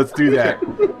 let's do that.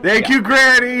 Thank you,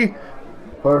 Granny.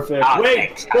 Perfect.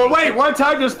 Thanks. Wait. What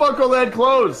time does Funko Land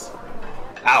close?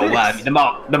 Oh, the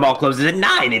mall closes at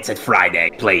 9. It's a Friday,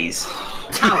 please.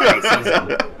 Holiday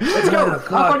season. Let's go.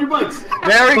 Hop on your bikes.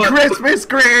 Merry Christmas,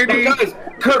 Granny. Guys,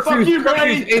 Fuck you,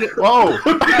 Granny. Whoa.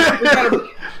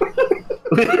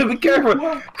 Be careful.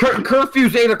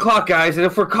 Curfew's 8 o'clock, guys, and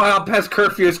if we're caught out past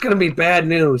curfew, it's gonna be bad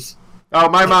news. Oh,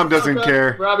 my mom doesn't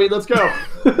care. Robbie, let's go.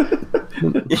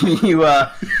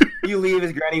 You leave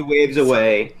as Granny waves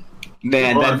away.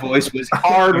 Man, that voice was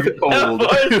hard with cold.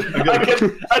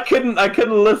 I couldn't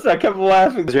listen. I kept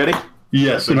laughing. Ready?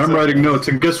 Yes, and I'm writing notes.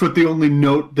 And guess what the only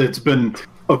note that's been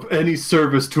of any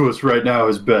service to us right now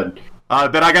has been?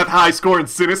 That I got the high score in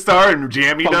Sinistar and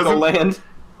Jammy Funko doesn't. Land.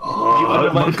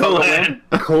 Funko Land.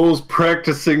 Cole's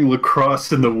practicing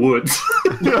lacrosse in the woods.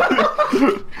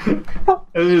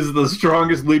 It is the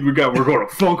strongest lead we got. We're going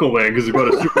to Funko Land because we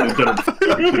got a Super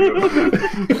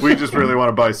Nintendo. We just really want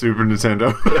to buy Super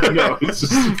Nintendo. No, it's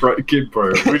just kid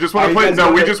priority. We just want to play.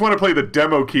 No, we just want to play the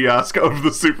demo kiosk of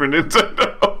the Super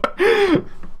Nintendo.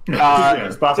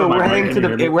 So we're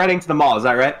heading to the mall. Is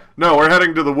that right? No, we're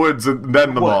heading to the woods and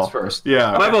then the mall first.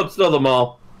 Yeah. My vote's still the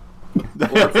mall.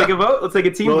 Let's take a vote. Let's take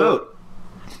a team vote.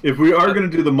 If we are going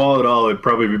to do the mall at all, it'd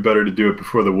probably be better to do it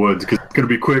before the woods because it's going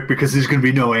to be quick because there's going to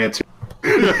be no answer.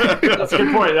 That's a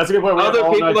good point. Other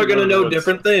people are going to know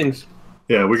different things.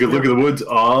 Yeah, we could look at the woods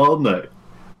all night.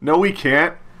 No, we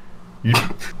can't.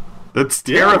 That's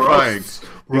terrifying.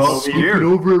 We're all scary. looking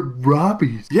over at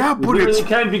Robbie's. Yeah, but We it's really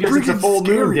can because it's a freaking full moon,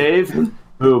 scary. Dave.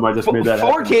 Boom! I just made that 4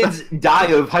 happen. kids die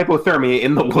of hypothermia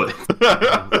in the woods.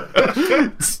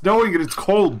 It's snowing and it's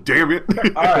cold. Damn it!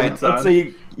 All right, let's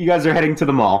say you guys are heading to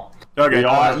the mall. Okay. We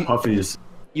all have puffies.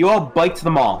 You all bike to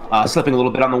the mall, slipping a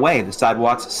little bit on the way. The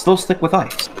sidewalks still stick with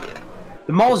ice.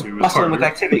 The mall is bustling with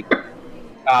activity.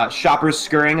 Shoppers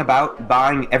scurrying about,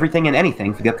 buying everything and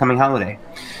anything for the upcoming holiday.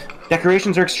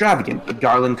 Decorations are extravagant. A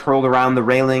garland curled around the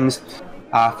railings,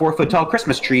 4-foot-tall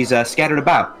Christmas trees scattered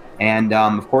about, and,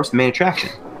 of course, the main attraction.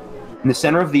 In the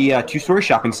center of the 2-story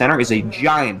shopping center is a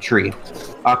giant tree,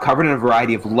 covered in a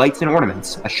variety of lights and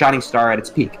ornaments, a shining star at its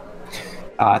peak.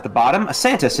 At the bottom, a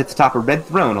Santa sits atop a red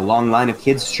throne. A long line of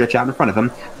kids stretch out in front of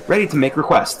him, ready to make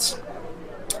requests.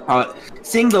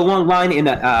 Seeing the long line in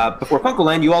before Funko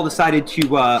Land, you all decided to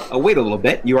wait a little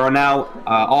bit. You are now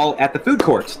all at the food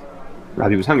court.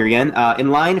 Robbie was hungry again. In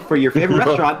line for your favorite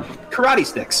restaurant, Karate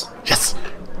Sticks. Yes.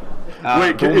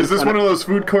 Wait, is this one of those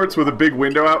food courts with a big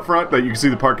window out front that you can see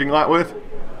the parking lot with?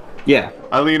 Yeah.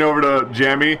 I lean over to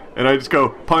Jammy and I just go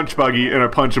punch Buggy and I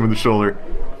punch him in the shoulder.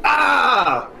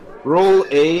 Ah! Roll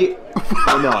a.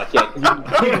 Oh no, I can't.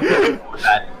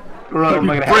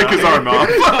 Break his arm off.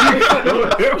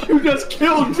 You just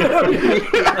killed Jimmy.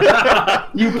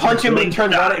 You punch him and he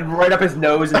turns out and right up his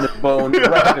nose and the bone.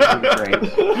 Right up his brain.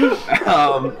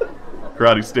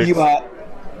 Karate Sticks.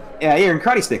 Yeah, you're in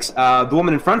Karate Sticks. The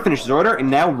woman in front finishes her order,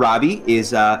 and now Robbie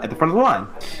is at the front of the line.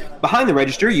 Behind the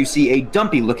register, you see a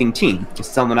dumpy-looking teen,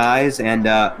 selling eyes and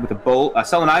with a bowl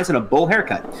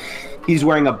haircut. He's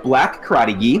wearing a black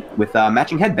karate gi with a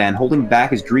matching headband, holding back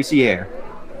his greasy hair.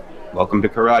 Welcome to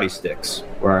Karate Sticks,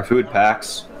 where our food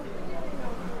packs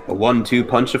a 1-2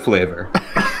 punch of flavor.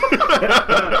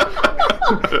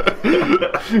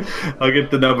 I'll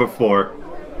get the number 4.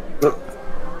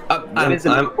 I'm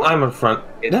in front.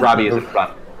 Robbie is in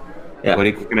front. Yeah. What are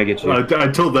you gonna get you? I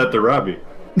told that to Robbie.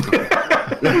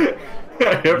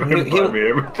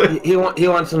 He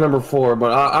wants the number 4,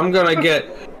 but I'm gonna get.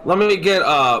 Let me get.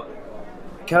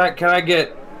 Can I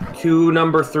get 2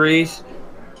 number 3s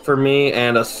for me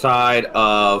and a side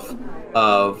of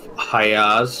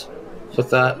Hayaz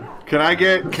with that? Can I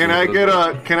get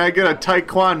a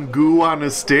Taekwondo goo on a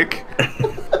stick?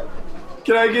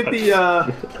 Can I get the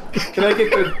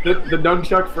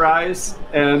nunchuck fries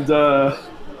and the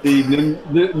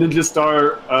Ninja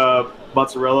Star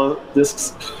mozzarella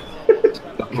discs?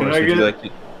 Can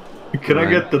I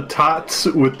get the tots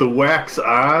with the wax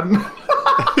on,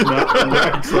 not the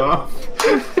wax off?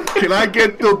 Can I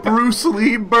get the Bruce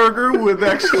Lee burger with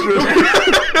extra?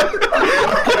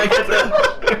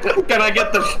 Can I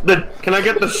get the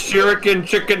shuriken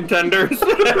chicken tenders?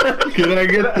 Can I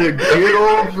get the get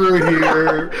over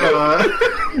here?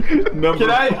 Number Can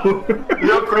I, 4?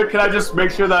 real quick, can I just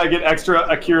make sure that I get extra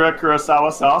Akira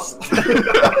Kurosawa sauce?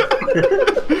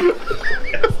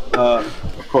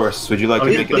 Of course. Would you like to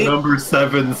I'll make get the it? number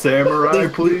 7 samurai,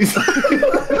 please.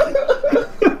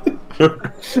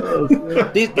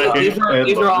 These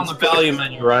are on the value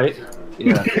menu, right?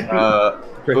 Yeah.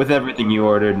 With everything you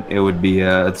ordered, it would be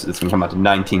it's gonna come out to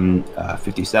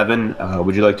 1957.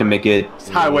 Would you like to make it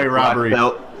highway a black robbery.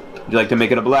 belt? Would you like to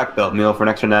make it a black belt meal for an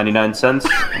extra 99 cents?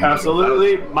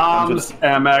 Absolutely. Mom's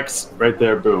Amex. Right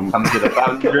there, boom. Comes with a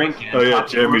fountain drink. And Oh yeah, popsicle.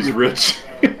 Jamie's rich.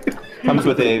 Comes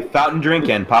with a fountain drink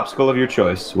and popsicle of your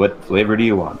choice. What flavor do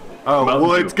you want? Oh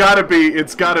well, it's gotta be.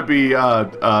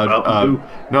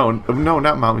 No,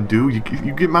 not Mountain Dew. You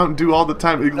get Mountain Dew all the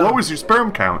time. It lowers your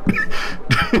sperm count.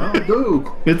 Mountain Dew.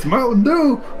 It's Mountain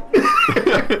Dew.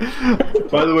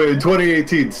 By the way, in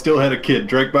 2018, still had a kid.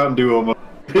 Drank Mountain Dew almost.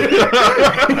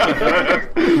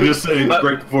 Just saying,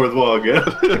 break the fourth wall again.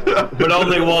 But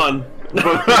only one.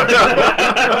 That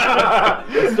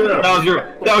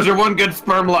was your one good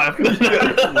sperm left. We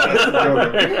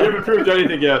haven't proved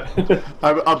anything yet.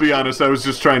 I'll be honest. I was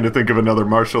just trying to think of another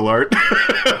martial art.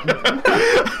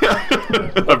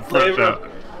 I'm fresh out.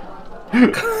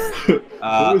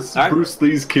 What was alright. Bruce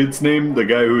Lee's kid's name? The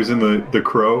guy who was in the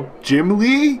Crow? Jim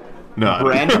Lee? No.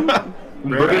 Brandon?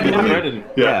 Brandon.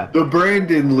 Yeah. The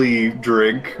Brandon Lee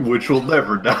drink, which will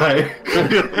never die.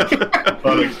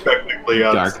 Unexpectedly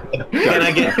Dark. Can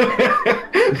I get?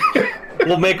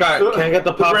 We'll make our. Can I get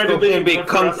the Brandon popsicle? Lee Can be live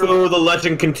Kung forever. Fu: The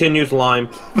Legend Continues lime.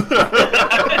 Of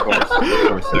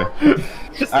course, sir.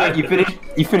 All right,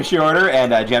 you finish your order,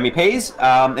 and Jamie pays,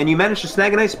 and you manage to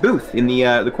snag a nice booth in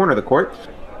the corner of the court,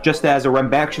 just as a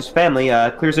rambunctious family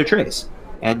clears their trays.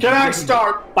 And Can I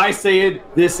start by saying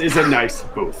this is a nice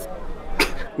booth?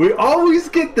 We always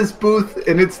get this booth,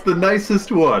 and it's the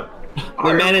nicest one.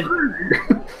 We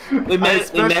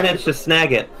managed to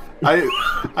snag it.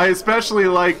 I especially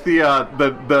like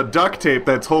the duct tape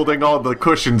that's holding all the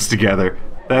cushions together.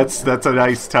 That's a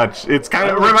nice touch. It's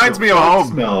kind of reminds me of home.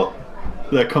 Smell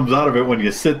that comes out of it when you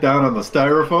sit down on the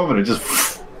styrofoam, and it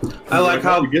just. I like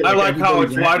how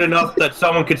it's wide enough that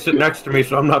someone could sit next to me,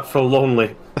 so I'm not so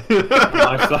lonely. On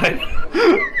my side.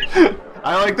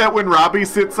 I like that when Robbie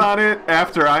sits on it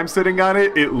after I'm sitting on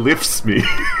it, it lifts me.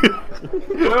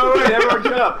 Wait, everyone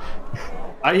get up.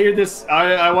 I hear this.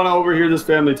 I want to overhear this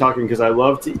family talking because I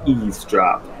love to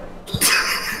eavesdrop.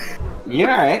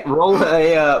 Yeah, all right. Roll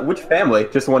a which family?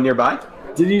 Just the one nearby?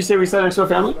 Did you say we sat next to a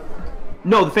family?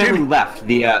 No, the family Jimmy. left.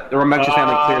 The rambunctious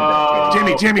family cleared that.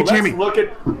 Jamie, Well, let's Jamie. look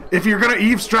at. If you're gonna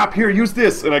eavesdrop here, use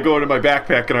this. And I go into my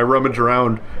backpack and I rummage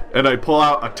around and I pull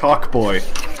out a talk boy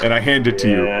and I hand it to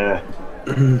you. Yeah.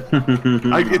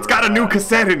 It's got a new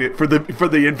cassette in it for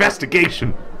the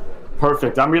investigation.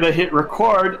 Perfect. I'm gonna hit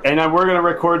record, and then we're gonna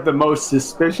record the most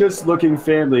suspicious-looking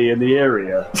family in the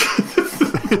area.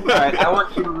 All right, I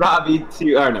want you,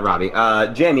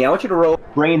 Jamie. I want you to roll a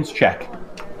brains check.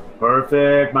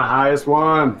 Perfect. My highest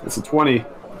one. It's a 20. Here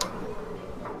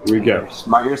we go.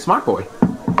 You're a smart boy.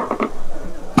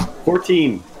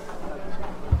 14.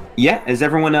 Yeah, as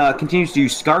everyone continues to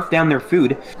scarf down their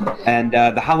food, and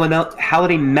the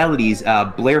holiday melodies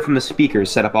blare from the speakers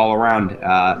set up all around.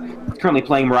 Currently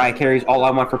playing Mariah Carey's "All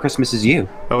I Want for Christmas Is You."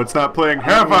 Oh, it's not playing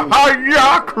Have a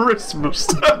Hiya Christmas.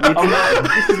 This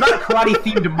is not a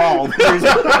karate-themed mall. There's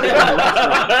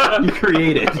you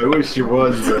created. I wish you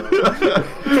was.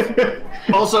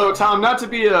 Also, Tom, not to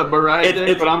be a Mariah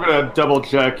dick, but I'm gonna double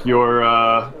check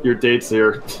your dates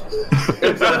here.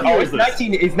 It's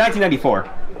 1994.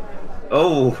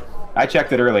 Oh. I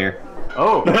checked it earlier.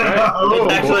 Oh,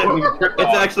 okay.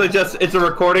 It's actually just a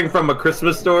recording from A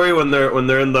Christmas Story when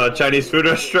they're in the Chinese food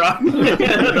restaurant.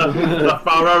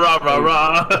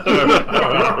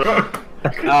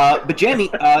 But Jamie,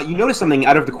 you notice something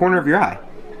out of the corner of your eye.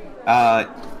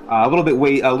 A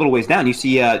little ways down, you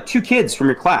see two kids from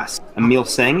your class, Emil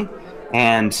Singh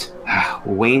and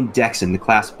Wayne Dexon, the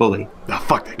class bully. Oh,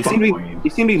 fuck that. They seem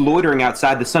to be loitering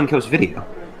outside the Suncoast video.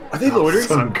 Are they loitering?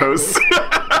 Suncoast.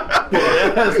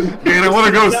 Man, I want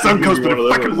to go Suncoast, but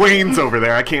fucking Wayne's over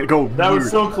there. I can't go. That was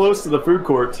so close to the food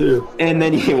court, too. And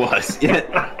then he was. Yeah.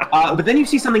 But then you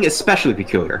see something especially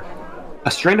peculiar.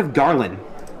 A strand of garland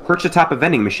perched atop a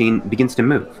vending machine begins to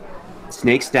move. It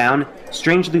snakes down,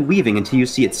 strangely weaving until you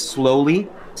see it slowly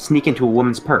sneak into a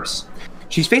woman's purse.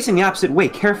 She's facing the opposite way,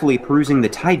 carefully perusing the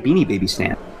Tide Beanie Baby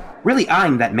stand, really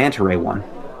eyeing that manta ray one.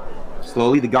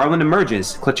 Slowly, the garland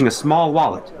emerges, clutching a small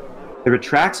wallet. It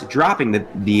retracts, dropping the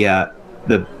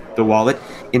the wallet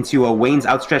into Wayne's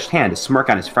outstretched hand, a smirk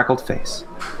on his freckled face.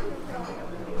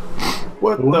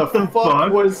 What the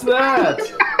fuck was that?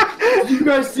 Did you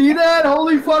guys see that?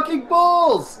 Holy fucking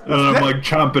balls! And I'm like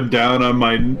chomping down on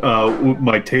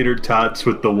my tater tots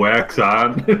with the wax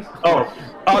on.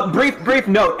 Brief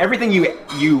note: everything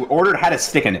you ordered had a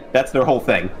stick in it. That's their whole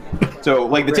thing. So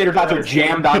like the tater tots are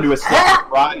jammed onto a stick,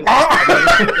 right?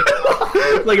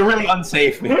 Like really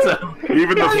unsafe. So,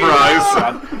 Even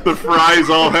the fries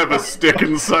all have a stick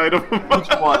inside of them. each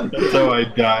one. That's how I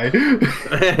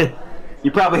die. You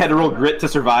probably had to roll grit to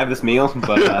survive this meal,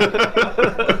 but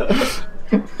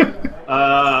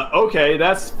Okay,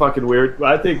 that's fucking weird.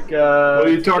 I think. What are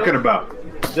you talking about?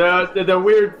 The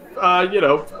weird,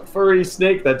 furry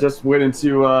snake that just went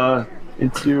into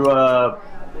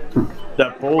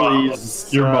that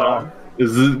bully's. Your mom.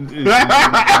 Is it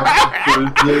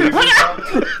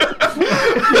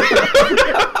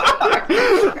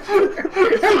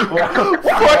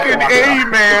Fucking A,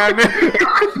 man.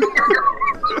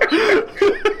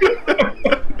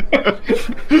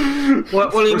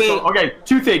 What do you mean? Okay,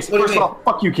 two things. What do you First of all,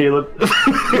 fuck you, Caleb.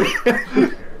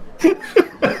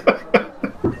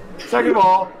 Second of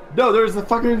all, no, there's the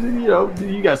fucking,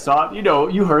 you guys saw it.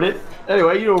 You heard it.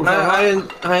 Anyway, you know. I didn't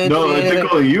No, see I anything.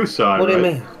 think only you saw it. What do you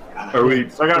right? mean? Are we?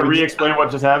 So I gotta re-explain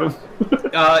what just happened.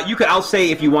 you could. I'll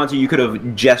say if you want to, you could have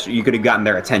gotten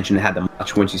their attention and had them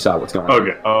watch once you saw what's going on.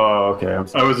 Okay. Oh, okay. I'm I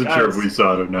sorry. wasn't sure if we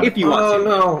saw it or not. If you want Oh to.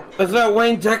 no! Is that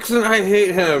Wayne Jackson? I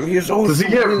hate him. He's always. Does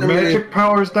he have funny to me. magic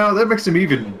powers now? That makes him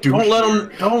even douche. Don't let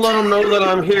him know that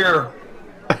I'm here.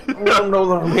 Don't let him know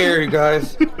that I'm here, you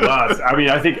guys.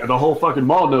 I think the whole fucking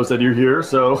mall knows that you're here,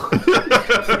 so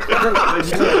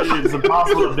it's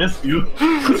impossible to miss you.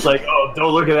 It's like, oh,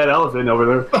 don't look at that elephant over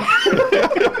there.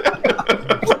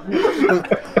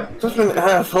 Such an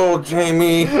asshole,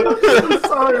 Jamie. I'm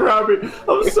sorry, Robbie.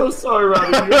 I'm so sorry,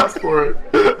 Robbie. You asked for it.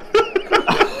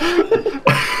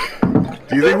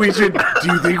 Do you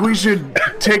think we should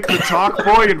take the talk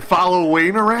boy and follow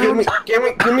Wayne around? Give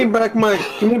me back my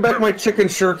chicken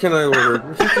shirkin I ordered.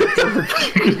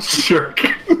 Sure.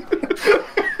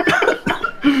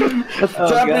 That's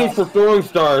Japanese for throwing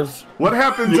stars. What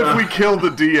happens if we kill the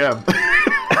DM?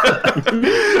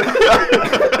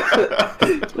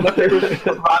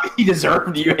 Robbie, he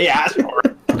deserved you. He asked for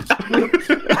it.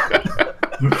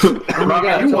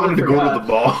 Robbie, you wanted to go to the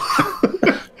ball.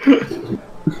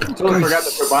 I totally forgot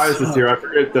that Tobias is here. I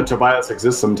forget that Tobias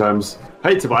exists sometimes.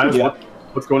 Hey, Tobias. Yeah.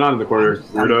 What's going on in the corner,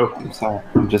 weirdo? I'm sorry.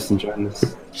 I'm just enjoying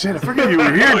this. Shit, I forgot you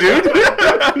were here, dude.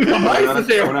 Tobias is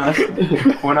here. Going on.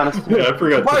 Yeah, I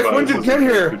forgot. Tobias, when did you get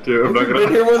here? Too. I'm not You've been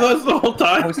gonna. here with us the whole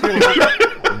time.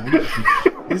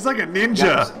 He's like a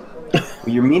ninja.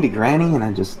 You're mean to Granny, and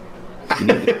I just. You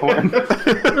need the corn.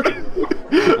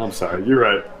 I'm sorry. You're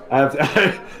right.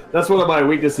 That's one of my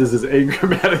weaknesses is anger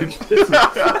management.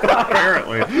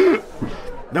 Apparently.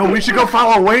 No, we should go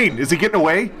follow Wayne. Is he getting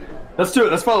away? Let's do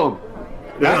it. Let's follow him.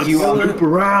 Yeah, let's snoop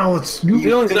around. Let's snoop.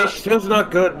 Feeling's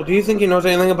not good, but do you think he knows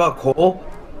anything about Cole?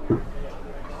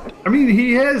 I mean,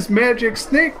 he has magic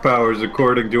snake powers,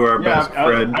 according to our best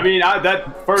friend.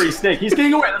 That furry snake. He's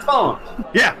getting away. Let's follow him.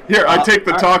 Yeah. Here, I take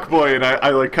the talk boy and I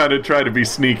like kind of try to be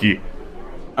sneaky.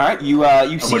 All right, you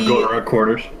I'm see. like going around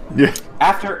corners. Yeah.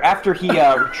 After he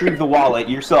retrieved the wallet,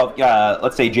 yourself,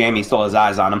 let's say Jamie still has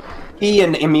eyes on him. He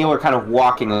and Emil are kind of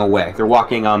walking away. They're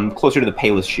walking closer to the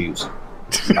Payless Shoes.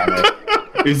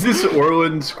 Is this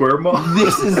Orland Square Mall?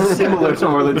 This is similar to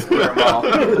Orland Square Mall.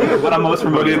 What I'm most But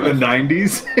familiar in the with.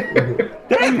 90s?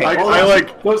 I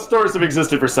like. Those stores have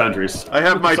existed for centuries. I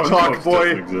have my Some talk folks boy.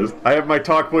 doesn't exist. I have my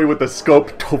talk boy with the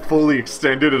scope fully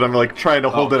extended, and I'm like trying to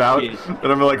hold it out, shit.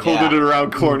 and I'm like holding Yeah. it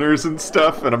around corners and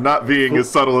stuff, and I'm not being as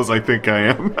subtle as I think I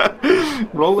am.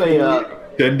 Roll a.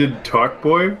 Extended talk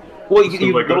boy? Well, So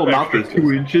you like little an mouthpiece. extra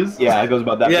 2 inches? Yeah, it goes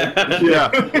about that. big. Yeah.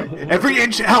 Every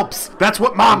inch helps. That's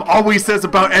what Mom always says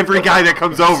about every guy that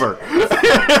comes over.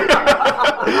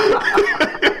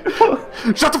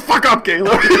 Shut the fuck up,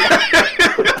 Caleb.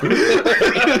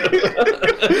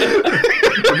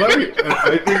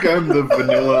 I think I'm the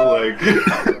vanilla, like... I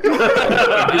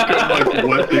think I'm like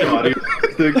what the audience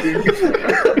is thinking.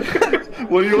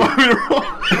 What do you want me to roll?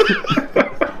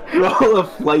 Roll a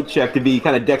flight check to be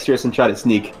kind of dexterous and try to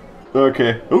sneak.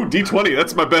 Okay. Ooh, D20.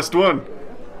 That's my best one.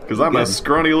 Because I'm a Good.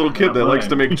 scrawny little kid that likes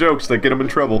to make jokes that get him in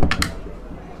trouble.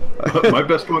 My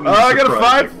best one is I got a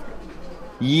surprising.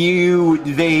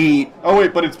 5. They. Oh,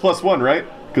 wait, but it's +1, right?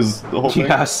 Because the whole thing.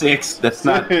 Yeah, 6. That's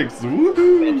not 6.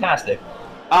 Woohoo. fantastic.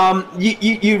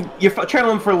 You trail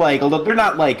them for like a little. They're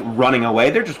not like running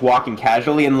away. They're just walking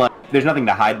casually, and like there's nothing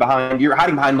to hide behind. You're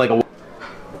hiding behind like a.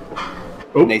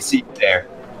 Oh. And they see you there.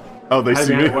 Oh, they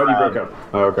see me. Why do you break up?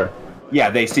 Oh, okay. Yeah,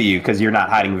 they see you because you're not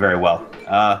hiding very well.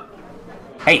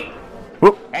 Hey.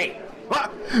 Whoop. Hey.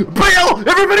 Bail!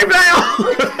 Everybody bail!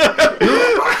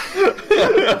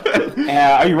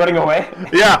 Are you running away?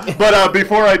 Yeah, but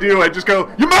before I do, I just go,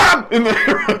 your mom! And then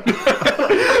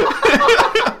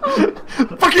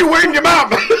fuck you, Wayne, your mom!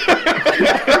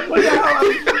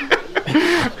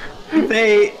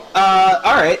 They,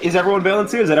 alright, is everyone bailing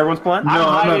too? Is that everyone's plan? No, I'm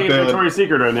not hiding in bailing. Victoria's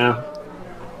Secret right now.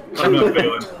 I'm not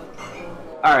failing.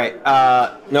 Alright,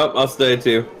 Nope, I'll stay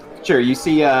too. sure, you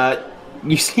see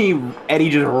Eddie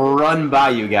just run by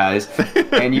you guys,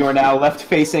 and you are now left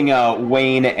facing,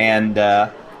 Wayne and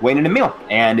Emil,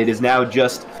 and it is now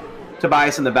just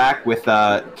Tobias in the back with,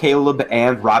 Caleb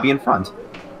and Robbie in front.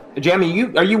 Jamie,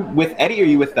 are you with Eddie or are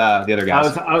you with, the other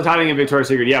guys? I was hiding in Victoria's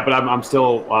Secret, yeah, but I'm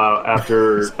still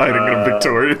after Hiding in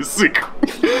Victoria's Secret.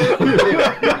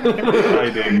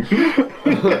 Hiding.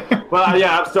 Well,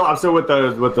 yeah, I'm still with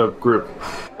the group.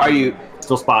 Are you...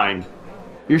 Still spying.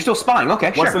 You're still spying,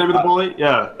 okay, What's sure. the name of the bully?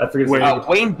 Yeah, I forget his name.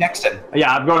 Wayne Dexton.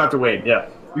 Yeah, I'm going after Wayne. Yeah.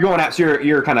 You're going out, so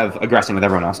you're kind of aggressing with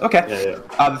everyone else. Okay.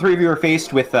 Yeah. The three of you are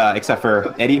faced with, except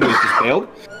for Eddie, who has just failed.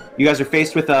 You guys are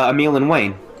faced with Emil and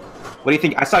Wayne. What do you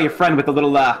think? I saw your friend with the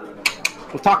little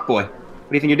talk boy. What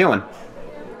do you think you're doing?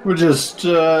 We're just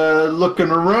looking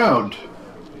around.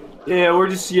 Yeah, we're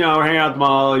just we're hanging out at the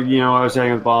mall. I was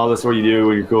hanging out at the mall. That's what you do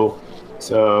when you're cool.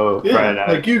 So Yeah, Friday night.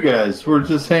 like you guys. We're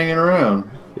just hanging around.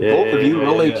 Yeah, Both of you yeah,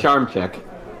 roll yeah. a charm check.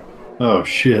 Oh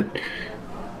shit.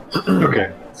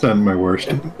 Okay, it's not my worst.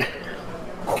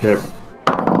 Okay.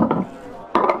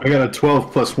 I got a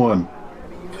 12 plus 1.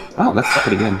 Oh, that's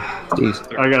pretty good.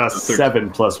 Jeez. I got a 7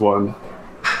 plus 1.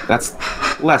 That's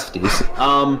less decent.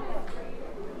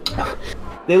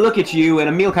 They look at you, and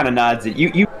Emil kind of nods at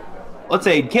you. Let's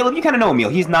say, Caleb, you kind of know Emil.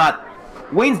 He's not...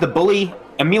 Wayne's the bully.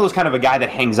 Emil is kind of a guy that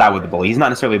hangs out with the bully. He's not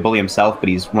necessarily a bully himself, but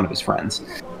he's one of his friends.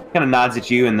 Kind of nods at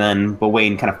you, and then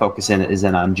Wayne kind of is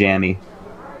in on Jamie.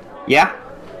 Yeah?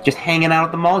 Just hanging out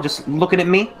at the mall, just looking at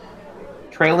me?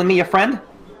 Trailing me, your friend?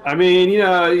 I mean,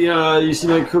 you seem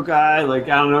like a cool guy. Like,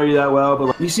 I don't know you that well, but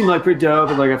like, you seem like pretty dope.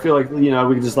 And like, I feel like we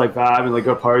can just like vibe and like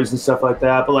go to parties and stuff like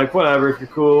that. But like, whatever. If you're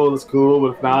cool, that's cool.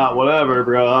 But if not, whatever,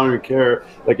 bro. I don't even care.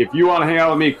 Like, if you want to hang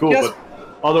out with me, cool. Just-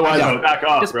 but otherwise, Yeah. back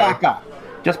off, Just bro. back up.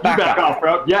 Just You back back up. off,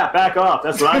 bro. Yeah, back off.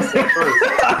 That's what I said first.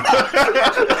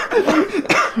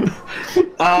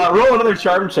 Roll another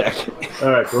charm check. All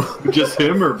right, cool. Just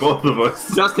him or both of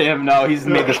us? Just him. No, he's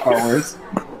made this far worse.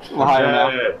 Well, higher now.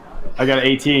 Yeah. I got an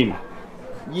 18.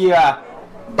 Yeah.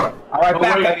 All right, Oh,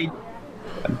 back, wait. Eddie.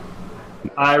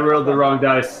 I rolled the wrong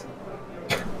dice.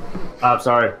 I'm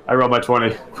sorry. I rolled my 20.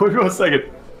 Wait 1 second.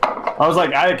 I was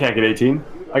like, I can't get 18.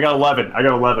 I got 11. I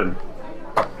got 11.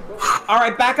 All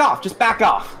right, back off. Just back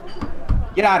off.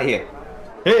 Get out of here.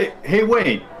 Hey,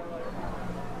 Wayne.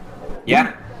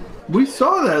 Yeah? We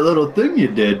saw that little thing you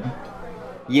did.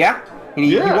 Yeah? And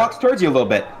he Yeah. walks towards you a little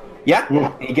bit. Yeah?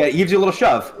 Well- And he gives you a little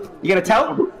shove. You gonna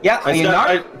tell? Yeah? Are you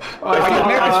not?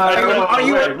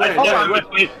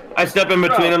 I step in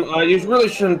between them. You really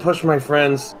shouldn't push my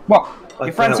friends. Well, your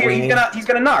Like friend's that, here. Wayne. He's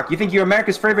gonna knock. You think you're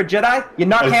America's favorite Jedi? You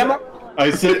knock hammer? I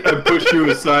said I pushed you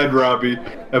aside, Robbie.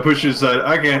 I pushed you aside.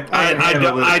 I can't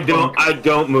handle this punk. I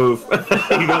don't move.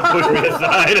 You don't push me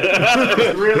aside.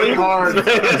 It's really hard.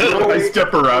 I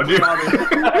step around you.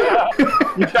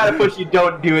 You try to push, you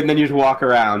don't do it, and then you just walk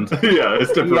around. Yeah, I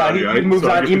step Yeah, around he, you. he moves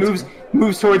on. He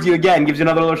moves towards you again. Gives you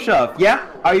another little shove. Yeah.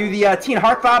 Are you the teen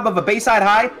heartthrob of a Bayside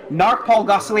High, Narc Paul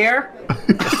Gosselier?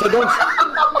 So don't.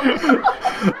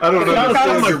 I don't know. Sounds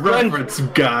That's like your my friend. reference,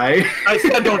 guy. I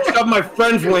said don't shove my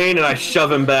friends, Wayne, and I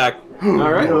shove him back.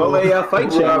 All right. Roll a fight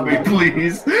check. Robbie,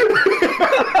 please.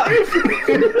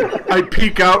 I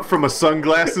peek out from a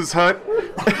sunglasses hut.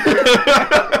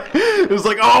 It was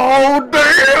like, oh,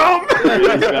 damn!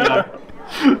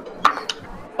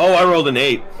 Oh, I rolled an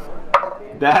 8.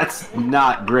 That's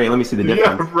not great. Let me see the Yeah,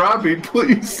 difference. Robbie,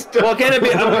 please stop. Well, can it be?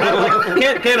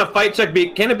 Can a fight check be?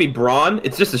 Can it be brawn?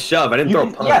 It's just a shove. I didn't throw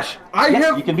a punch. Yes, I yes,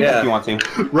 have- you can do that if you want to.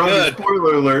 Robbie, Good.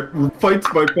 spoiler alert, fight's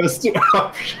my best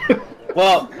option.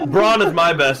 Well, brawn is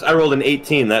my best. I rolled an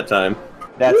 18 that time.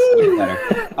 That's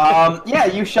better. Yeah,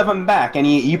 you shove him back, and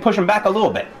you push him back a little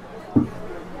bit.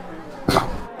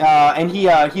 And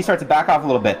he starts to back off a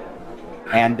little bit.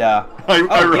 And I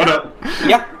run yeah. up.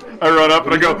 Yeah. I run up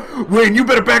and I go, Wayne, you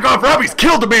better back off. Robbie's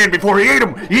killed a man before he ate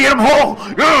him. He ate him whole.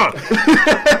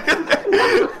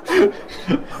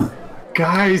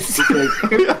 Guys,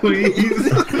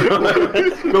 please.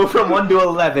 Go from 1 to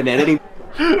 11, and any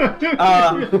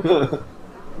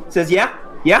says, yeah,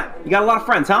 you got a lot of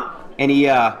friends, huh? And he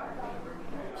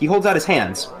holds out his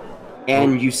hands,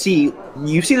 and you see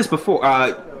this before.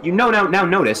 you now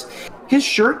notice his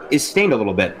shirt is stained a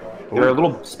little bit. There are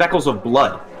little speckles of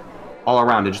blood all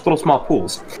around it, just little small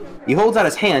pools. He holds out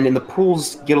his hand, and the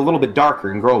pools get a little bit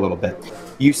darker and grow a little bit.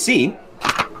 You see,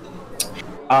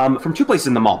 from two places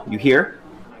in the mall, you hear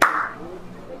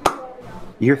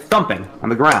thumping on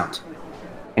the ground.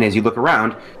 And as you look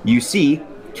around, you see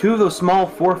two of those small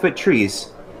 4-foot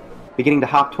trees beginning to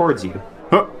hop towards you.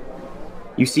 Huh.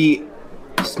 You see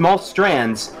small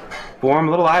strands form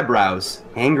little eyebrows,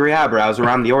 angry eyebrows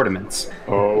around the ornaments.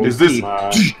 Oh, Is this-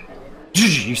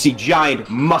 You see giant,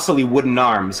 muscly wooden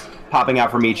arms popping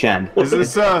out from each end. Is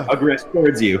this aggressive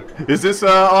towards you. Is this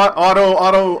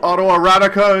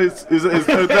autoerotica? Is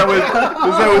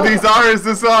that what these are? Is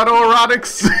this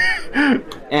autoerotics?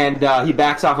 And he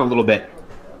backs off a little bit.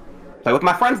 Play with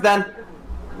my friends then.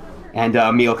 And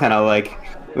Emil kind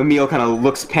of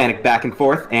looks panicked back and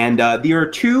forth. And there are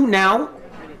two now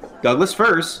Douglas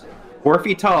firs, 4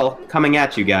 feet tall, coming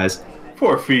at you guys.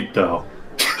 4 feet, though.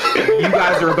 You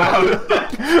guys are about.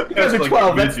 You guys are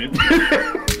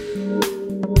 12.